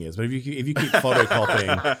faxing is, but if you keep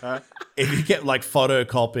photocopying, if you get like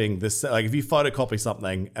photocopying this, like if you photocopy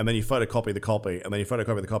something and then you photocopy the copy and then you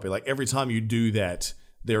photocopy the copy, like every time you do that,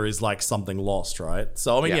 there is like something lost, right?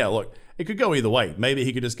 So I mean, look. It could go either way. Maybe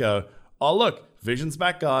he could just go, oh, look, Vision's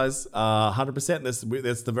back, guys. 100%.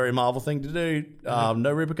 That's the very Marvel thing to do.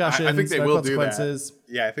 No repercussions, I think they no will consequences. Do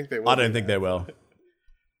that. Yeah, I think they will. I don't think they will.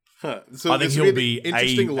 So I think he'll be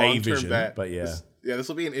a Vision, bet. But yeah. This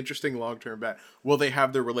will be an interesting long-term bet. Will they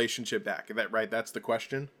have their relationship back? Is that right? That's the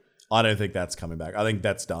question? I don't think that's coming back. I think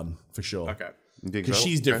that's done for sure. Okay. Because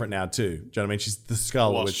she's different now too. Do you know what I mean? She's the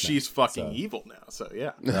Scarlet Witch. She's fucking evil now. So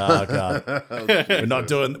yeah. Oh god, we're not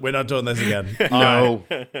doing this again. No.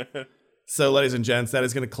 So, ladies and gents, that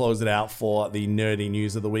is going to close it out for the nerdy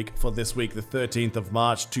news of the week for this week, the 13th of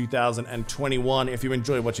March, 2021. If you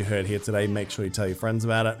enjoyed what you heard here today, make sure you tell your friends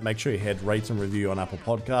about it. Make sure you rate and review on Apple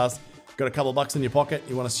Podcasts. Got a couple bucks in your pocket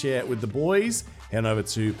you want to share it with the boys? Head over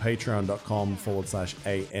to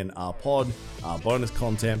patreon.com/ANRpod. Bonus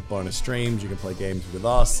content, bonus streams. You can play games with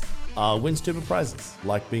us. Win stupid prizes,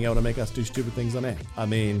 like being able to make us do stupid things on air. I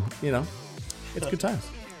mean, it's good times.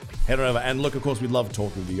 Head on over. And look, of course, we love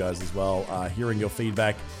talking with you guys as well. Hearing your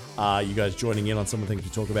feedback. You guys joining in on some of the things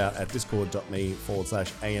we talk about at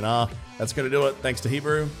discord.me/ANR. That's going to do it. Thanks to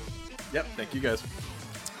Hebrew. Yep. Thank you guys.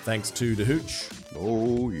 Thanks to Dahooch.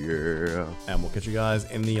 Oh, yeah. And we'll catch you guys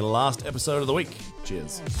in the last episode of the week.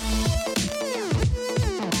 Cheers.